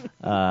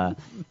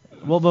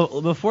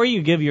 Well, before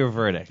you give your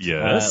verdict,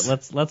 yes,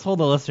 let's hold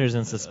the listeners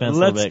in suspense a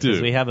little bit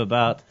because we have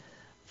about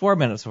 4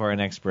 minutes before our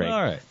next break.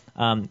 All right.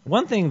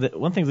 One thing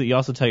that you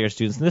also tell your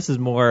students, and this is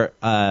more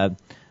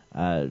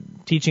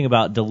teaching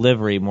about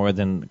delivery more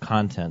than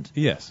content.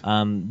 Yes.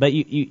 But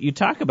you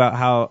talk about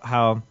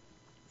how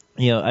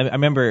I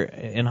remember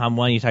in Hom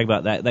 1 you talk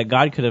about that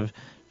God could have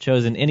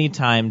chosen any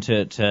time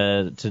to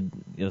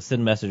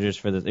send messengers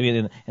for this. I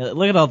mean,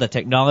 look at all the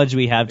technology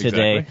we have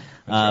today.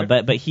 Exactly.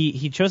 Right. But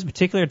he chose a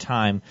particular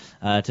time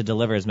to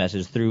deliver his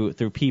message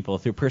through people,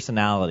 through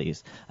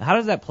personalities. How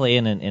does that play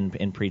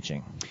in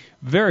preaching?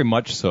 Very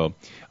much so.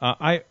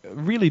 I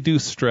really do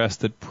stress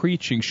that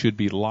preaching should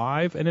be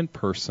live and in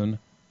person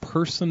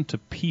to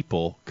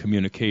people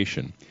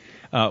communication.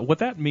 What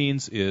that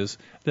means is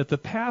that the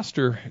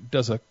pastor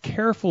does a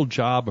careful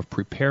job of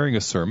preparing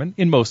a sermon,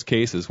 in most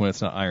cases when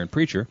it's not Iron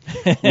Preacher,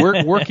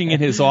 working in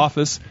his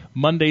office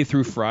Monday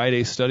through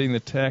Friday, studying the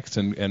text,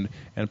 and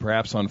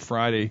perhaps on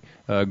Friday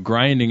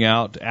grinding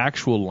out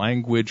actual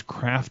language,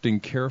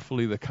 crafting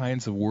carefully the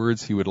kinds of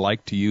words he would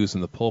like to use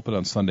in the pulpit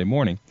on Sunday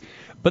morning.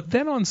 But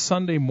then on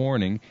Sunday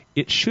morning,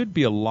 it should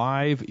be a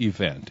live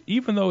event.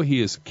 Even though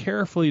he has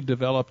carefully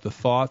developed the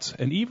thoughts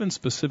and even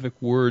specific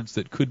words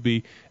that could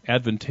be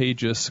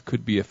advantageous,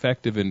 could be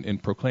effective in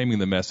proclaiming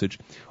the message,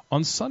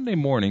 on Sunday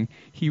morning,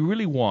 he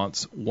really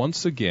wants,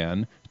 once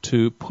again,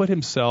 to put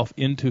himself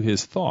into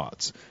his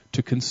thoughts,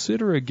 to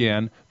consider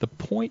again the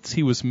points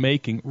he was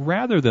making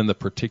rather than the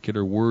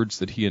particular words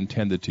that he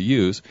intended to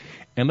use,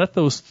 and let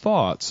those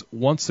thoughts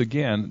once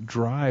again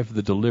drive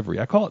the delivery.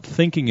 I call it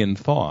thinking in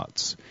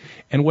thoughts.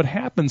 And what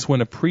happens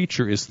when a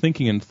preacher is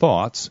thinking in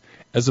thoughts,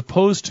 as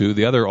opposed to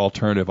the other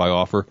alternative I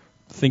offer,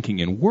 thinking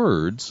in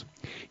words,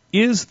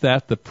 is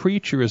that the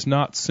preacher is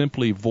not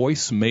simply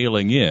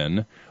voice-mailing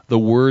in the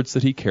words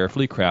that he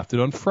carefully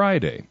crafted on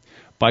Friday.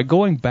 By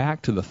going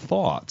back to the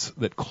thoughts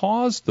that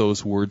caused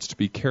those words to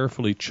be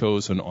carefully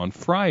chosen on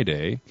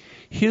Friday,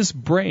 his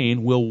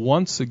brain will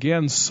once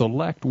again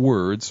select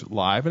words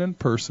live and in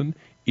person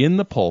in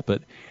the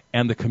pulpit,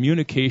 and the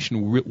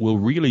communication will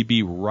really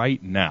be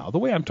right now. The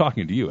way I'm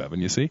talking to you, Evan,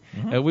 you see?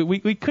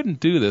 Mm-hmm. We couldn't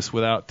do this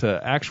without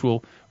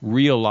actual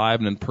real live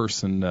and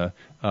in-person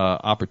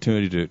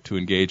opportunity to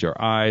engage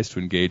our eyes, to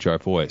engage our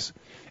voice.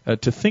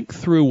 To think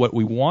through what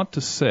we want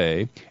to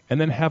say,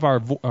 and then have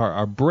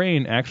our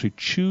brain actually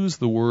choose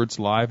the words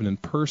live and in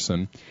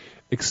person,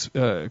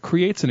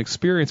 creates an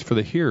experience for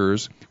the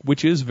hearers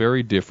which is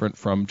very different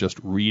from just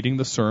reading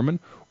the sermon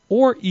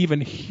or even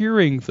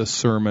hearing the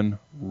sermon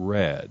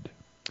read.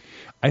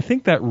 I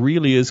think that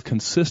really is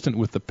consistent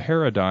with the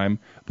paradigm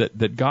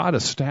that God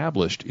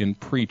established in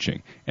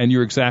preaching. And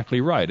you're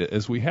exactly right,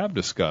 as we have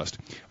discussed.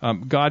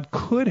 God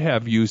could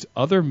have used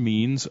other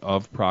means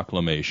of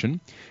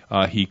proclamation.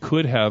 He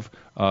could have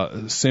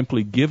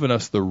simply given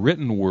us the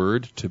written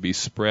word to be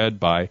spread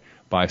by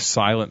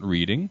silent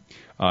reading.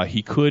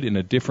 He could, in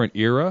a different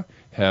era,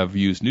 have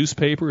used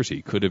newspapers.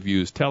 He could have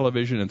used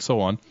television and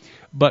so on.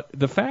 But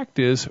the fact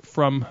is,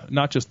 from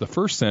not just the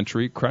first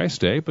century, Christ's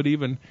day, but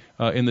even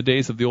in the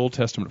days of the Old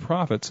Testament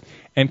prophets,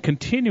 and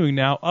continuing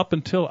now up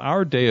until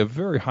our day of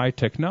very high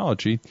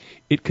technology,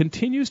 it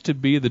continues to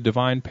be the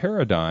divine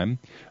paradigm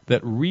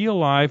that real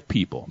live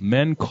people,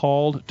 men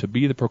called to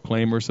be the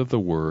proclaimers of the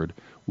word,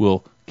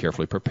 will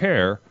carefully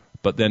prepare,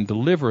 but then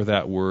deliver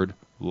that word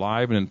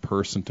live and in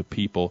person to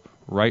people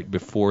right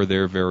before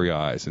their very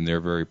eyes, in their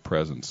very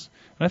presence.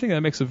 And I think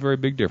that makes a very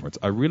big difference.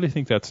 I really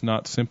think that's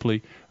not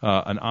simply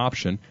an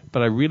option,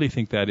 but I really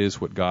think that is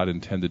what God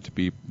intended to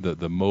be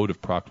the mode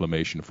of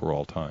proclamation for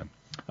all time.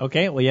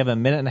 Okay, well, you have a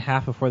minute and a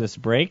half before this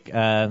break. Is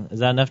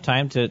that enough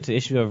time to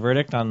issue a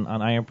verdict on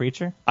Iron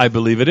Preacher? I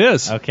believe it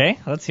is. Okay,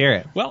 let's hear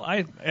it. Well,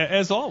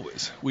 as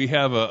always, we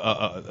have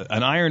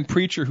an Iron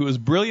Preacher who is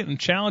brilliant and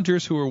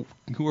challengers who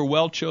are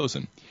well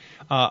chosen.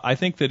 I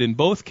think that in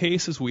both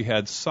cases we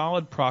had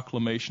solid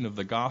proclamation of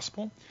the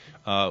gospel.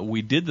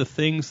 We did the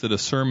things that a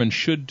sermon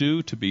should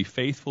do to be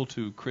faithful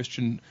to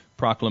Christian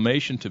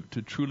proclamation,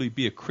 to truly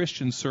be a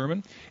Christian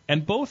sermon.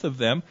 And both of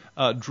them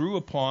drew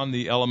upon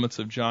the elements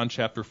of John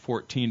chapter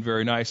 14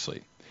 very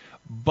nicely.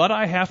 But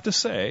I have to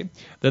say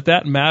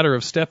that matter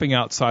of stepping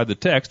outside the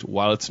text,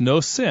 while it's no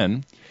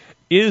sin,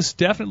 is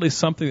definitely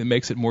something that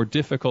makes it more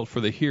difficult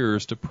for the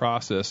hearers to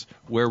process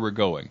where we're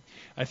going.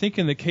 I think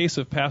in the case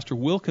of Pastor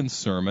Wilkins'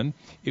 sermon,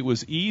 it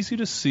was easy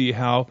to see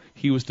how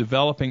he was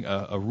developing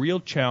a real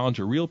challenge,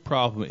 a real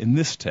problem in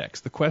this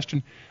text. The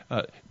question,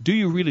 do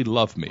you really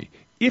love me?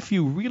 If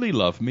you really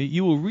love me,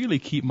 you will really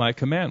keep my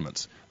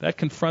commandments. That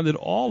confronted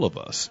all of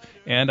us.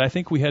 And I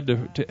think we had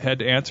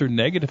to answer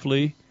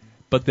negatively,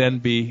 but then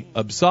be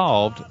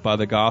absolved by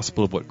the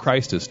gospel of what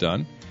Christ has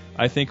done.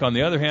 I think, on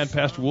the other hand,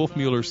 Pastor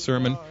Wolfmueller's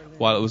sermon,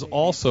 while it was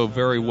also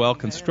very well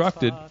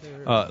constructed,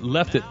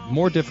 left it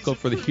more difficult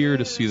for the hearer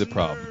to see the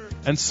problem.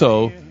 And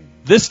so,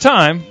 this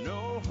time,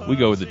 we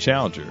go with the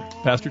challenger,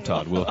 Pastor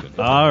Todd Wilkins.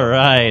 All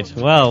right.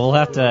 Well, we'll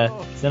have to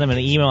send him an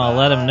email. I'll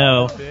let him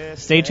know.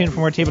 Stay tuned for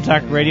more Table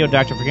Talk Radio.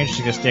 Dr. Perkins,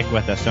 you can stick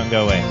with us. Don't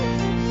go away.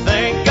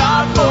 Thank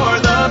God for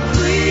the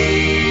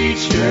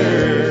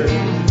preacher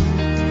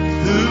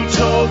who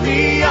told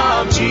me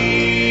of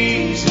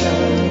Jesus,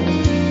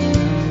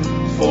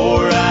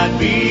 for I'd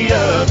be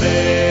a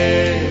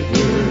beggar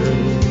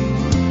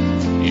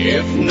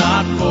if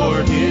not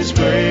for His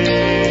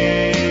grace.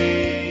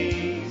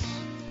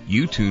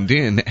 You tuned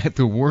in at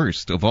the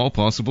worst of all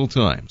possible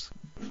times.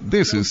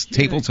 This is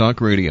Table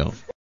Talk Radio.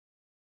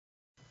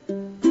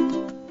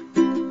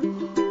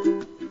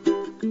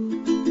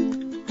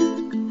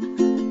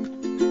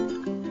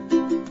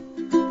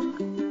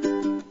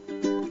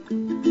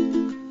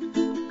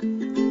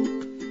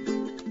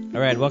 All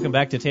right, welcome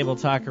back to Table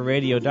Talk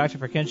Radio. Dr.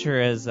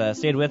 Perkincher has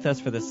stayed with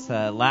us for this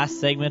last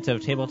segment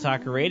of Table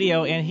Talk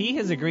Radio, and he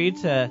has agreed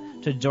to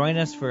join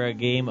us for a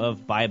game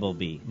of Bible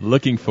Beat.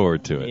 Looking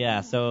forward to it.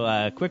 Yeah,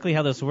 so quickly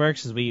how this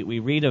works is we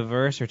read a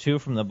verse or two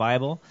from the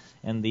Bible,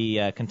 and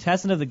the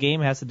contestant of the game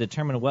has to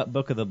determine what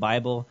book of the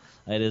Bible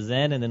it is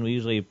in, and then we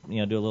usually do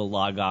a little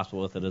law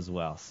gospel with it as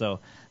well. So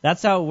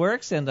that's how it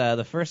works, and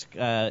the first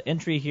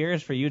entry here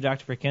is for you,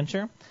 Dr.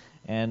 Perkincher,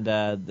 and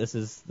this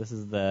is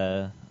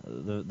the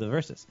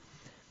verses.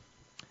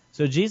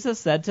 So Jesus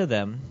said to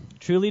them,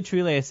 "Truly,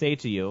 truly, I say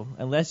to you,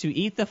 unless you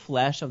eat the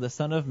flesh of the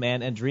Son of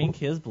Man and drink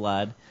his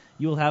blood,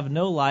 you will have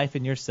no life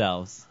in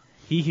yourselves.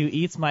 He who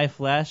eats my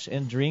flesh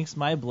and drinks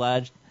my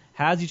blood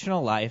has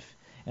eternal life,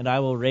 and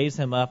I will raise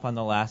him up on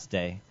the last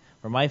day.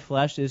 For my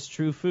flesh is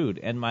true food,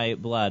 and my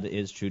blood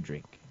is true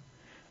drink."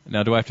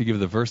 Now, do I have to give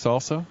the verse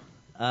also?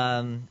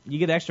 You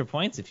get extra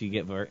points if you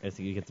get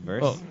the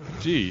verse. Well,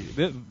 gee,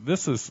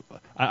 this is.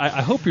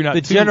 I hope you're not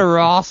the too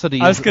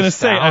generosity. I was going to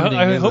say,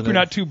 I hope you're it?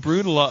 not too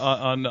brutal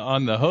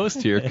on the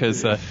host here,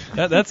 because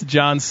that's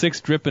John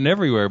 6 dripping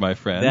everywhere, my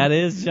friend. That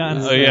is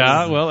John 6.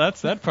 Yeah, well,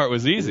 that part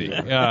was easy.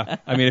 Yeah,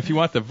 I mean, if you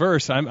want the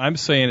verse, I'm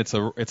saying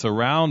it's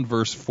around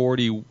verse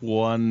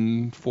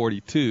 41,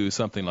 42,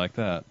 something like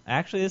that.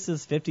 Actually, this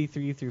is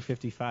 53 through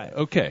 55.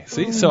 Okay,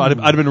 see, so I'd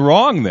have been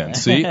wrong then.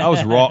 See, I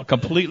was wrong,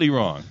 completely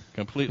wrong.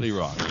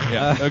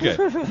 Yeah. Okay.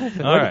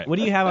 All right. What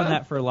do you have on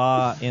that for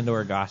law and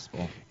or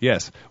gospel?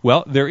 Yes.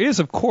 Well, there is,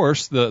 of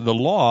course, the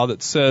law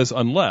that says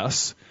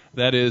unless,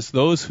 that is,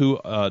 those who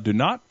do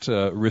not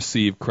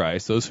receive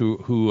Christ, those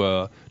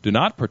who do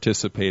not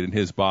participate in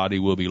His body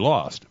will be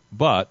lost.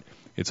 But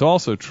it's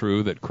also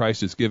true that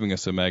Christ is giving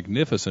us a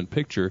magnificent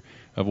picture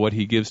of what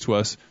He gives to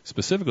us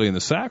specifically in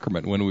the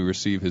sacrament when we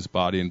receive His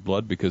body and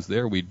blood, because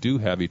there we do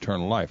have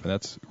eternal life, and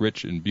that's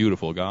rich and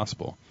beautiful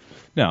gospel.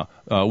 Now,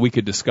 we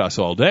could discuss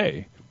all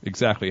day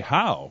exactly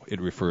how it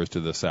refers to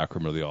the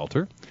sacrament of the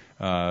altar,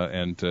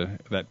 and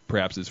that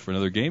perhaps is for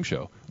another game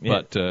show.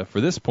 Yeah. But for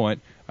this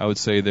point, I would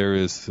say there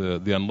is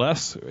the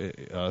unless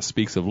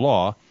speaks of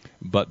law,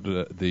 but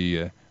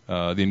the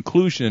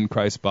inclusion in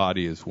Christ's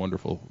body is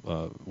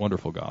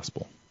wonderful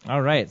gospel.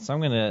 All right, so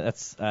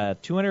that's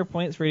 200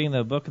 points for reading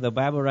the book of the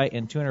Bible right,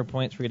 and 200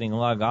 points for reading the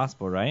law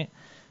gospel right.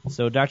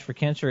 So Dr.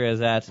 Perkincher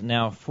is at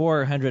now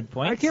 400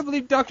 points. I can't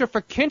believe Dr.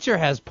 Perkincher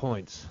has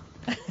points.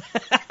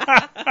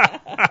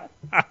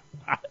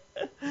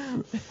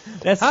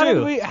 That's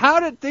true. How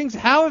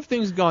have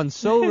things gone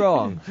so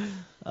wrong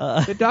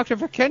that Dr.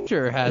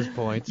 Perkincher has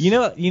points? You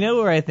know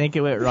where I think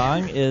it went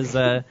wrong is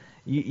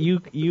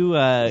you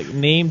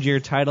named your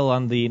title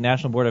on the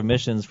National Board of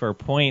Missions for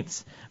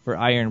points for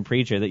Iron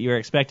Preacher, that you were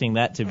expecting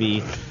that to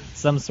be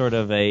some sort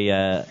of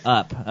a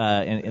up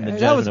in the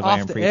judgment of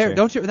Iron Preacher. Air.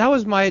 Don't you? That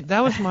was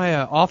my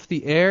off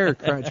the air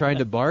trying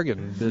to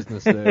bargain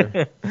business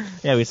there.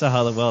 Yeah, we saw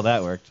how well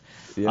that worked.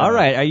 Yeah. All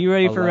right, are you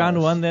ready for round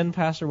one then,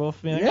 Pastor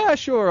Wolfmueller? Yeah,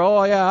 sure.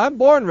 Oh yeah, I'm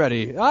born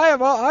ready.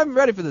 I'm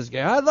ready for this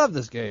game. I love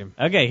this game.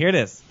 Okay, here it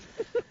is.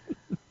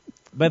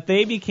 But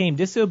they became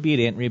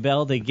disobedient,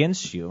 rebelled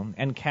against you,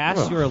 and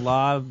cast your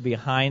law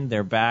behind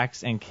their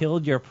backs, and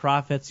killed your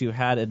prophets who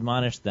had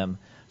admonished them,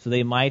 so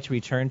they might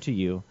return to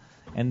you.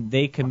 And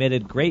they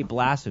committed great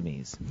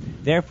blasphemies.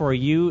 Therefore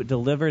you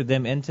delivered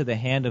them into the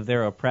hand of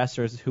their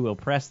oppressors who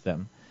oppressed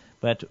them.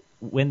 But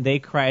when they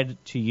cried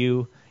to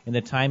you in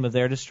the time of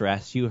their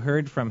distress. You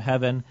heard from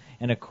heaven,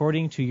 and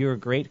according to your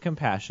great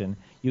compassion,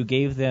 you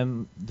gave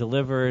them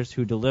deliverers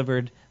who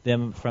delivered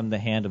them from the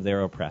hand of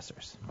their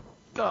oppressors.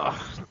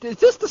 Is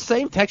this the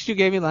same text you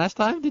gave me last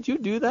time? Did you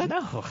do that?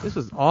 No. This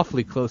was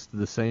awfully close to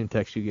the same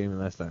text you gave me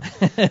last time.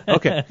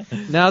 Okay.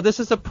 Now,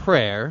 this is a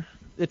prayer.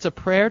 It's a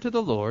prayer to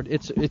the Lord.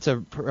 It's a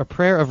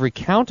prayer of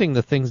recounting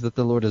the things that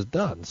the Lord has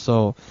done.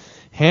 So,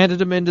 handed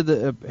them into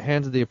the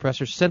hands of the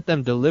oppressors, sent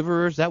them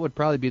deliverers. That would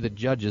probably be the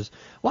judges.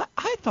 Well,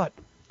 I thought,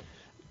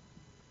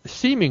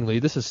 seemingly,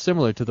 this is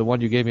similar to the one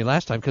you gave me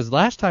last time, because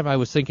last time I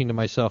was thinking to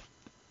myself,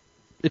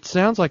 it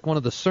sounds like one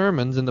of the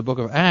sermons in the book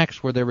of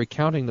Acts where they're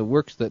recounting the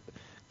works that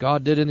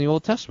God did in the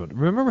Old Testament.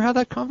 Remember how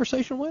that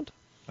conversation went?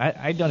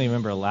 I don't even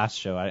remember last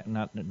show. I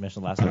not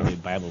mentioned last time we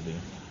did Bible Bee.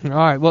 All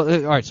right. Well,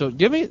 all right. So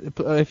give me,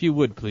 if you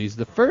would, please,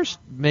 the first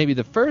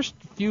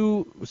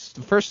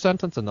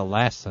sentence and the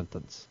last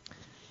sentence.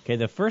 Okay.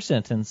 The first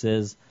sentence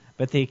is,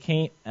 but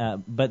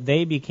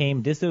they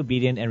became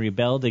disobedient and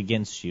rebelled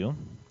against you.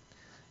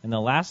 And the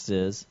last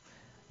is,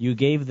 you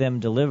gave them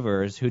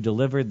deliverers who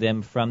delivered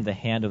them from the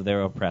hand of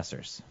their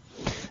oppressors.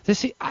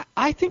 See,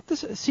 I think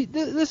this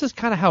is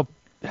kind of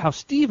how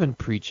Stephen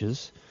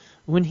preaches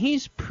when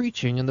he's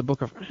preaching in the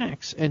book of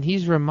Acts, and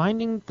he's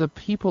reminding the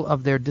people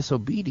of their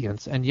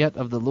disobedience and yet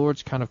of the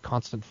Lord's kind of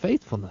constant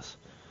faithfulness.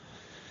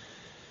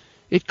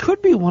 It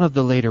could be one of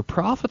the later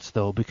prophets,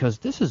 though, because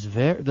this is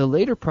the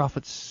later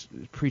prophets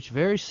preach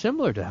very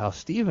similar to how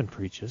Stephen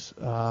preaches.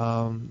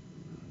 I'm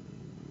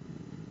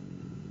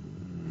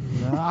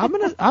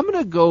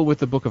gonna go with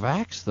the book of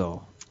Acts,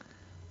 though.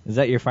 Is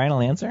that your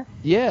final answer?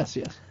 Yes.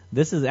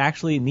 This is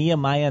actually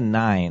Nehemiah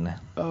 9.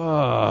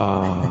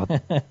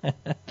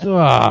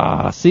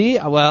 See?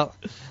 Well,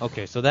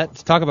 okay, so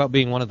that's talk about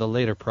being one of the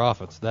later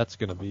prophets. That's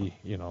going to be,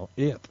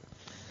 it.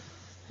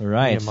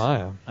 Right.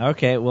 Nehemiah.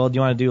 Okay, well, do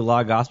you want to do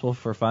law gospel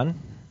for fun?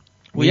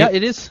 Well, yeah,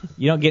 it is.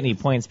 You don't get any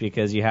points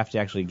because you have to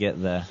actually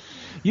get the...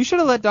 You should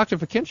have let Dr.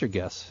 Verkincher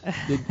guess.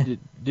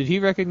 Did he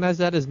recognize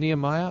that as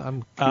Nehemiah?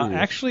 I'm curious.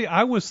 Actually,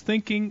 I was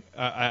thinking,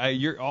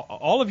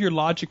 all of your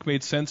logic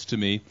made sense to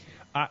me.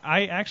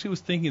 I actually was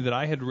thinking that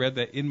I had read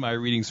that in my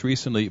readings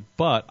recently,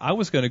 but I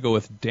was going to go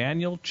with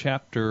Daniel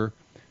chapter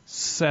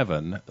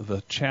 7,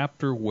 the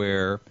chapter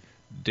where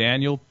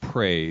Daniel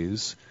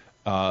prays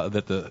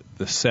that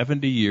the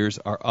 70 years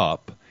are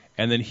up,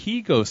 and then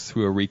he goes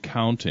through a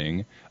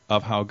recounting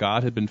of how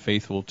God had been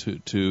faithful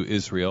to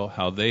Israel,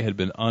 how they had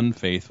been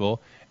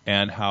unfaithful,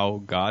 and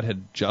how God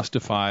had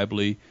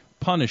justifiably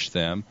punished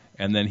them,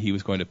 and then he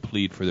was going to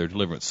plead for their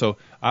deliverance. So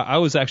I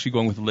was actually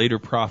going with the later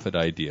prophet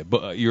idea.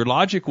 But your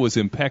logic was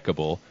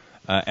impeccable,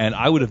 and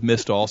I would have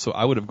missed also.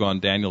 I would have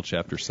gone Daniel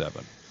chapter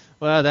 7.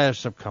 Well, there's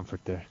some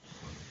comfort there.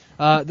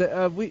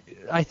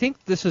 I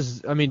think this is,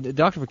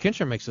 Dr.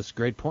 Verkincher makes this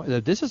great point,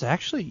 that this is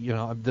actually,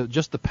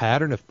 just the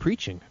pattern of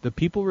preaching. The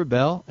people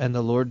rebel, and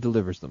the Lord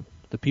delivers them.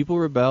 The people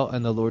rebel,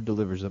 and the Lord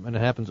delivers them. And it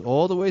happens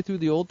all the way through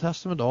the Old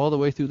Testament, all the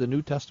way through the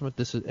New Testament,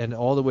 and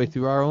all the way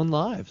through our own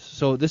lives.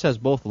 So this has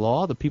both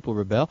law, the people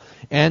rebel,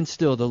 and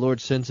still the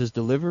Lord sends his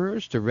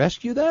deliverers to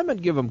rescue them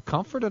and give them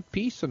comfort and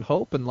peace and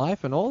hope and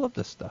life and all of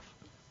this stuff.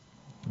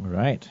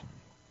 Right.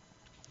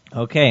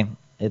 Okay.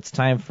 It's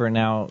time for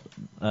now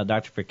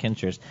Dr.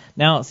 Verkincher's.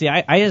 Now, see,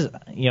 I just,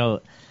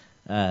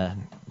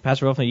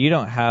 Pastor Wolfman, you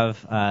don't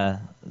have...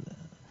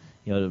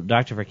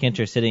 Dr.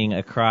 Verkincher sitting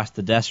across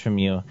the desk from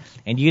you,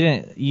 and you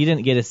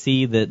didn't get to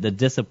see the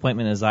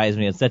disappointment in his eyes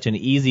when he had such an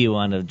easy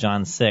one of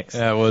John 6.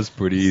 Yeah, it was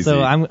pretty easy.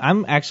 So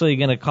I'm actually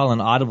going to call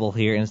an audible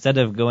here instead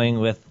of going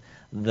with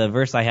the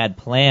verse I had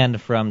planned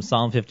from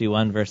Psalm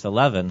 51 verse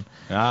 11.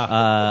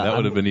 That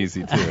would have been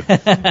easy too.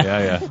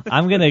 Yeah.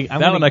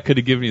 That one I could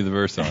have given you the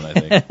verse on, I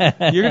think.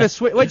 You're gonna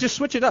just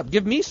switch it up.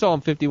 Give me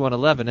Psalm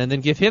 51:11, and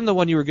then give him the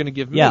one you were going to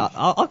give me. Yeah,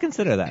 I'll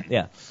consider that.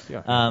 Yeah.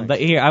 But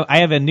here I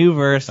have a new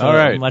verse, all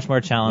right, much more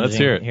challenging. Let's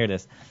hear it. Here it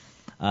is.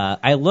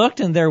 I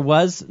looked, and there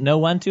was no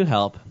one to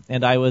help,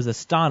 and I was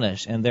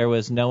astonished, and there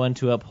was no one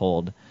to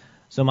uphold.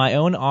 So my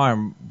own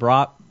arm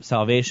brought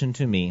salvation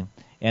to me,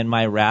 and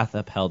my wrath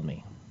upheld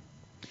me.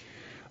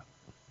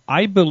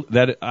 I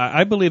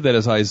believe that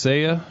is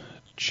Isaiah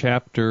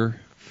chapter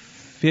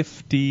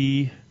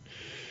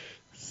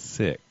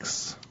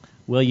 56.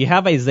 Well, you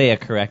have Isaiah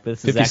correct, but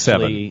this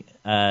 57. is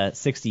actually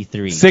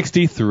 63.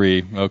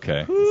 63,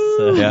 okay.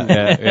 So,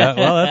 yeah.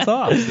 Well, that's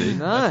off. See?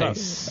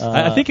 Nice.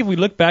 I think if we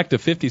look back to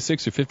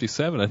 56 or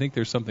 57, I think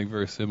there's something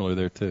very similar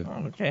there, too.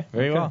 Okay,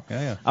 very well.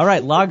 Yeah. All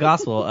right, law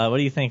gospel. What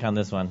do you think on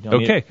this one?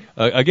 Okay.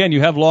 Again,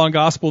 you have law and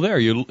gospel there.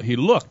 He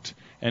looked,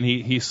 and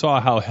he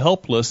saw how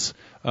helpless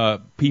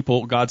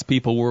God's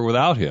people were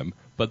without him,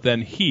 but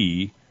then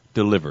he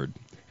delivered.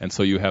 And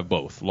so you have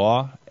both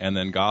law and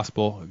then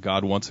gospel,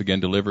 God once again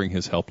delivering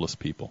his helpless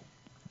people.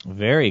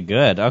 Very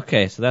good.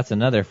 Okay, so that's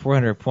another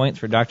 400 points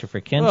for Dr.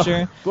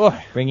 Verkincher,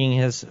 bringing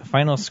his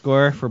final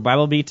score for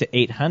Bible Bee to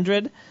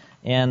 800.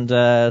 And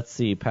let's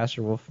see,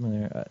 Pastor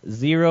Wolfman there,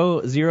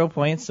 0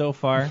 points so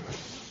far.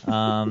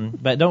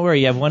 But don't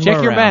worry, you have one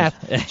more round.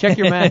 Check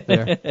your math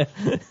there.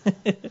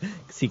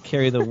 See,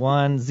 carry the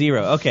 1,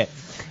 0. Okay.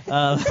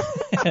 All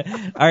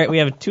right, we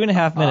have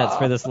 2.5 minutes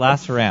for this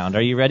last round.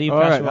 Are you ready, All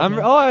Pastor right.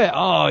 Wolfman?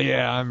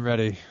 I'm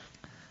ready.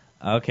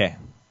 Okay.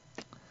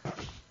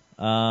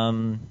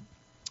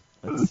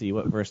 Let's see,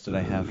 what verse did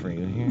I have for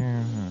you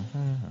here?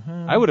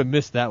 I would have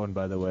missed that one,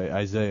 by the way,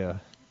 Isaiah.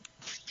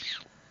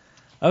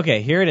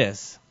 Okay, here it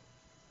is.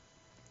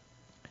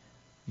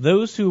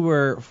 Those who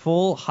were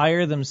full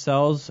hire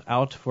themselves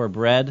out for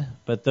bread,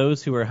 but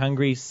those who are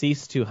hungry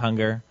cease to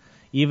hunger.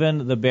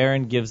 Even the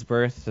barren gives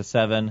birth to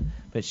 7,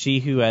 but she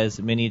who has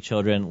many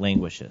children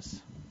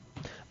languishes.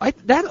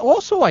 That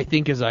also, I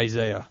think, is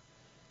Isaiah.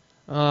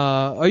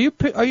 Are you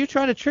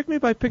trying to trick me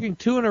by picking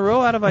 2 in a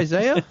row out of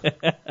Isaiah?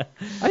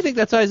 I think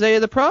that's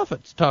Isaiah the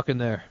prophet talking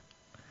there.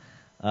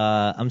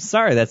 I'm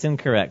sorry, that's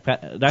incorrect.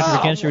 Dr.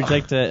 McKinstry, would you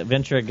like to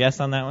venture a guess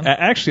on that one?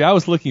 Actually, I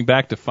was looking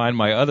back to find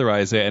my other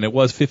Isaiah, and it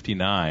was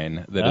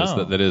 59.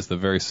 That is the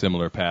very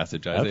similar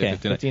passage. Isaiah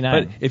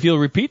 59. But if you'll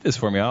repeat this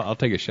for me, I'll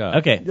take a shot.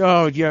 Okay.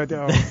 Oh, yeah.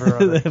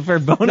 For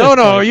bonus No,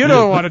 points. you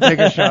don't want to take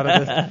a shot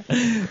at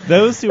this.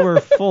 Those who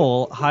are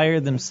full hire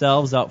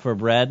themselves out for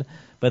bread,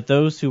 but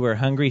those who are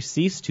hungry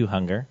cease to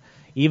hunger.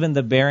 Even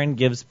the barren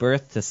gives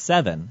birth to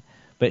 7,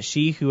 but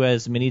she who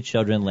has many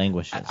children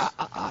languishes.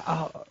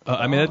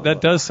 I mean,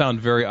 that does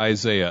sound very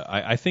Isaiah.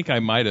 I think I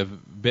might have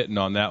bitten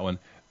on that one.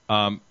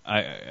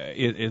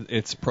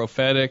 It's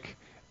prophetic.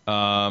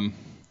 I'll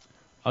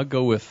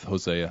go with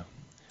Hosea.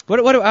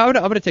 I'm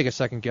going to take a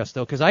second guess,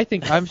 though, because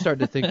I'm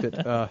starting to think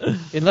that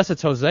unless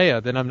it's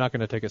Hosea, then I'm not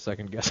going to take a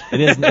second guess.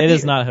 It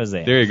is not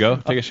Hosea. There you go.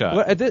 Take a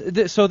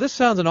shot. So this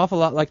sounds an awful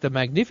lot like the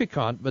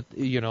Magnificat, but,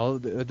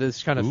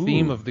 this kind of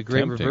theme of the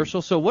Great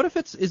Reversal. So what if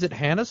is it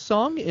Hannah's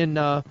song in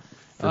back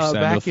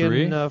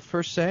 3? in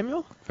 1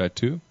 Samuel? That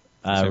 2?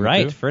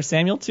 Right, 1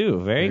 Samuel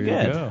 2. Very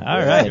good. Go. All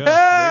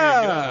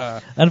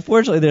right.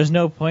 Unfortunately, there's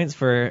no points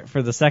for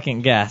the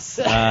second guess.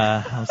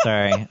 I'm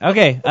sorry.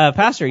 Okay,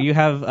 Pastor, you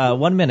have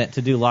 1 minute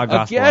to do law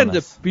gospel. Again, on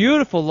this. the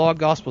beautiful law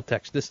gospel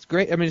text. This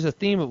great. It's a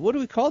theme of, what do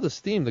we call this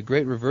theme? The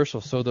Great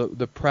Reversal. So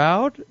the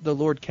proud, the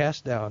Lord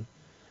casts down,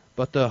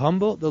 but the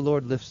humble, the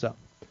Lord lifts up.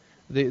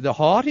 The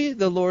haughty,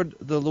 the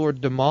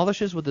Lord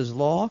demolishes with His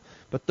law,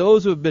 but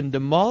those who have been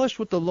demolished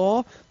with the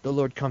law, the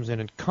Lord comes in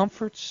and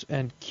comforts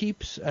and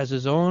keeps as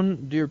His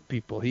own dear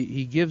people.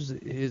 He gives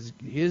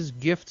His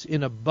gifts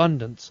in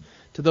abundance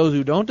to those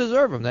who don't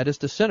deserve them. That is,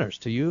 to sinners,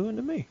 to you and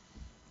to me.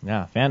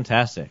 Yeah,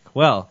 fantastic.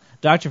 Well,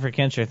 Dr.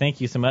 Verkincher, thank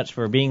you so much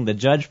for being the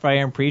judge,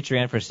 firearm preacher,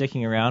 and for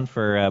sticking around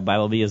for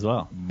Bible Bee as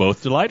well.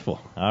 Both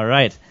delightful. All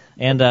right.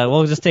 And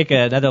we'll just take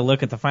another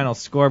look at the final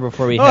score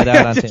before we head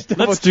out.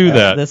 Let's do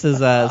that. This is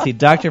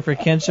Dr.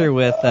 Verkincher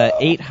with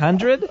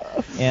 800,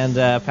 and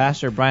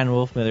Pastor Brian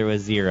Wolfmiller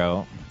with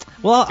 0.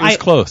 Well, it was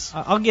close.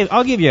 I'll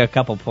give you a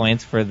couple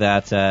points for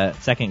that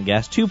second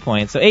guess. 2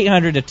 points, so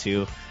 800 to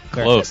 2.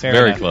 Close, fair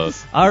very enough.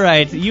 close. All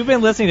right, you've been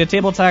listening to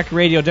Table Talk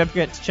Radio. Don't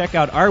forget to check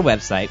out our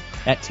website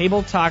at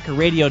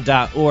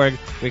tabletalkradio.org, where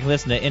you can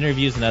listen to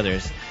interviews and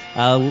others.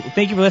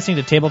 Thank you for listening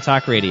to Table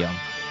Talk Radio.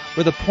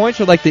 Where the points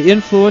are like the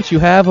influence you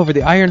have over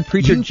the Iron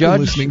Preacher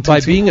Judge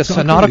by being a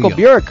synodical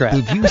bureaucrat.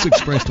 The views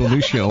expressed on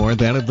this show are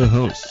that of the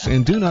hosts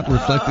and do not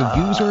reflect the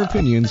views or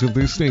opinions of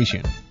this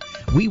station.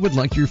 We would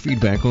like your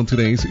feedback on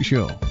today's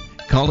show.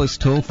 Call us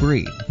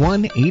toll-free,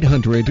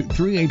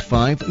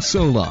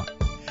 1-800-385-SOLA.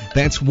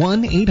 That's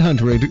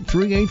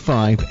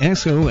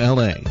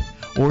 1-800-385-SOLA.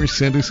 Or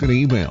send us an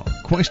email,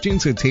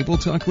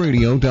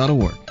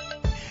 questions@tabletalkradio.org.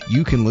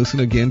 You can listen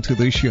again to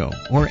this show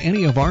or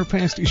any of our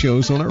past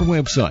shows on our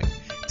website,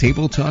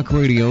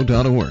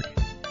 tabletalkradio.org.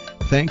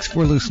 Thanks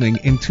for listening,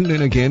 and tune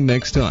in again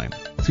next time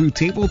to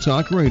Table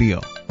Talk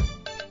Radio.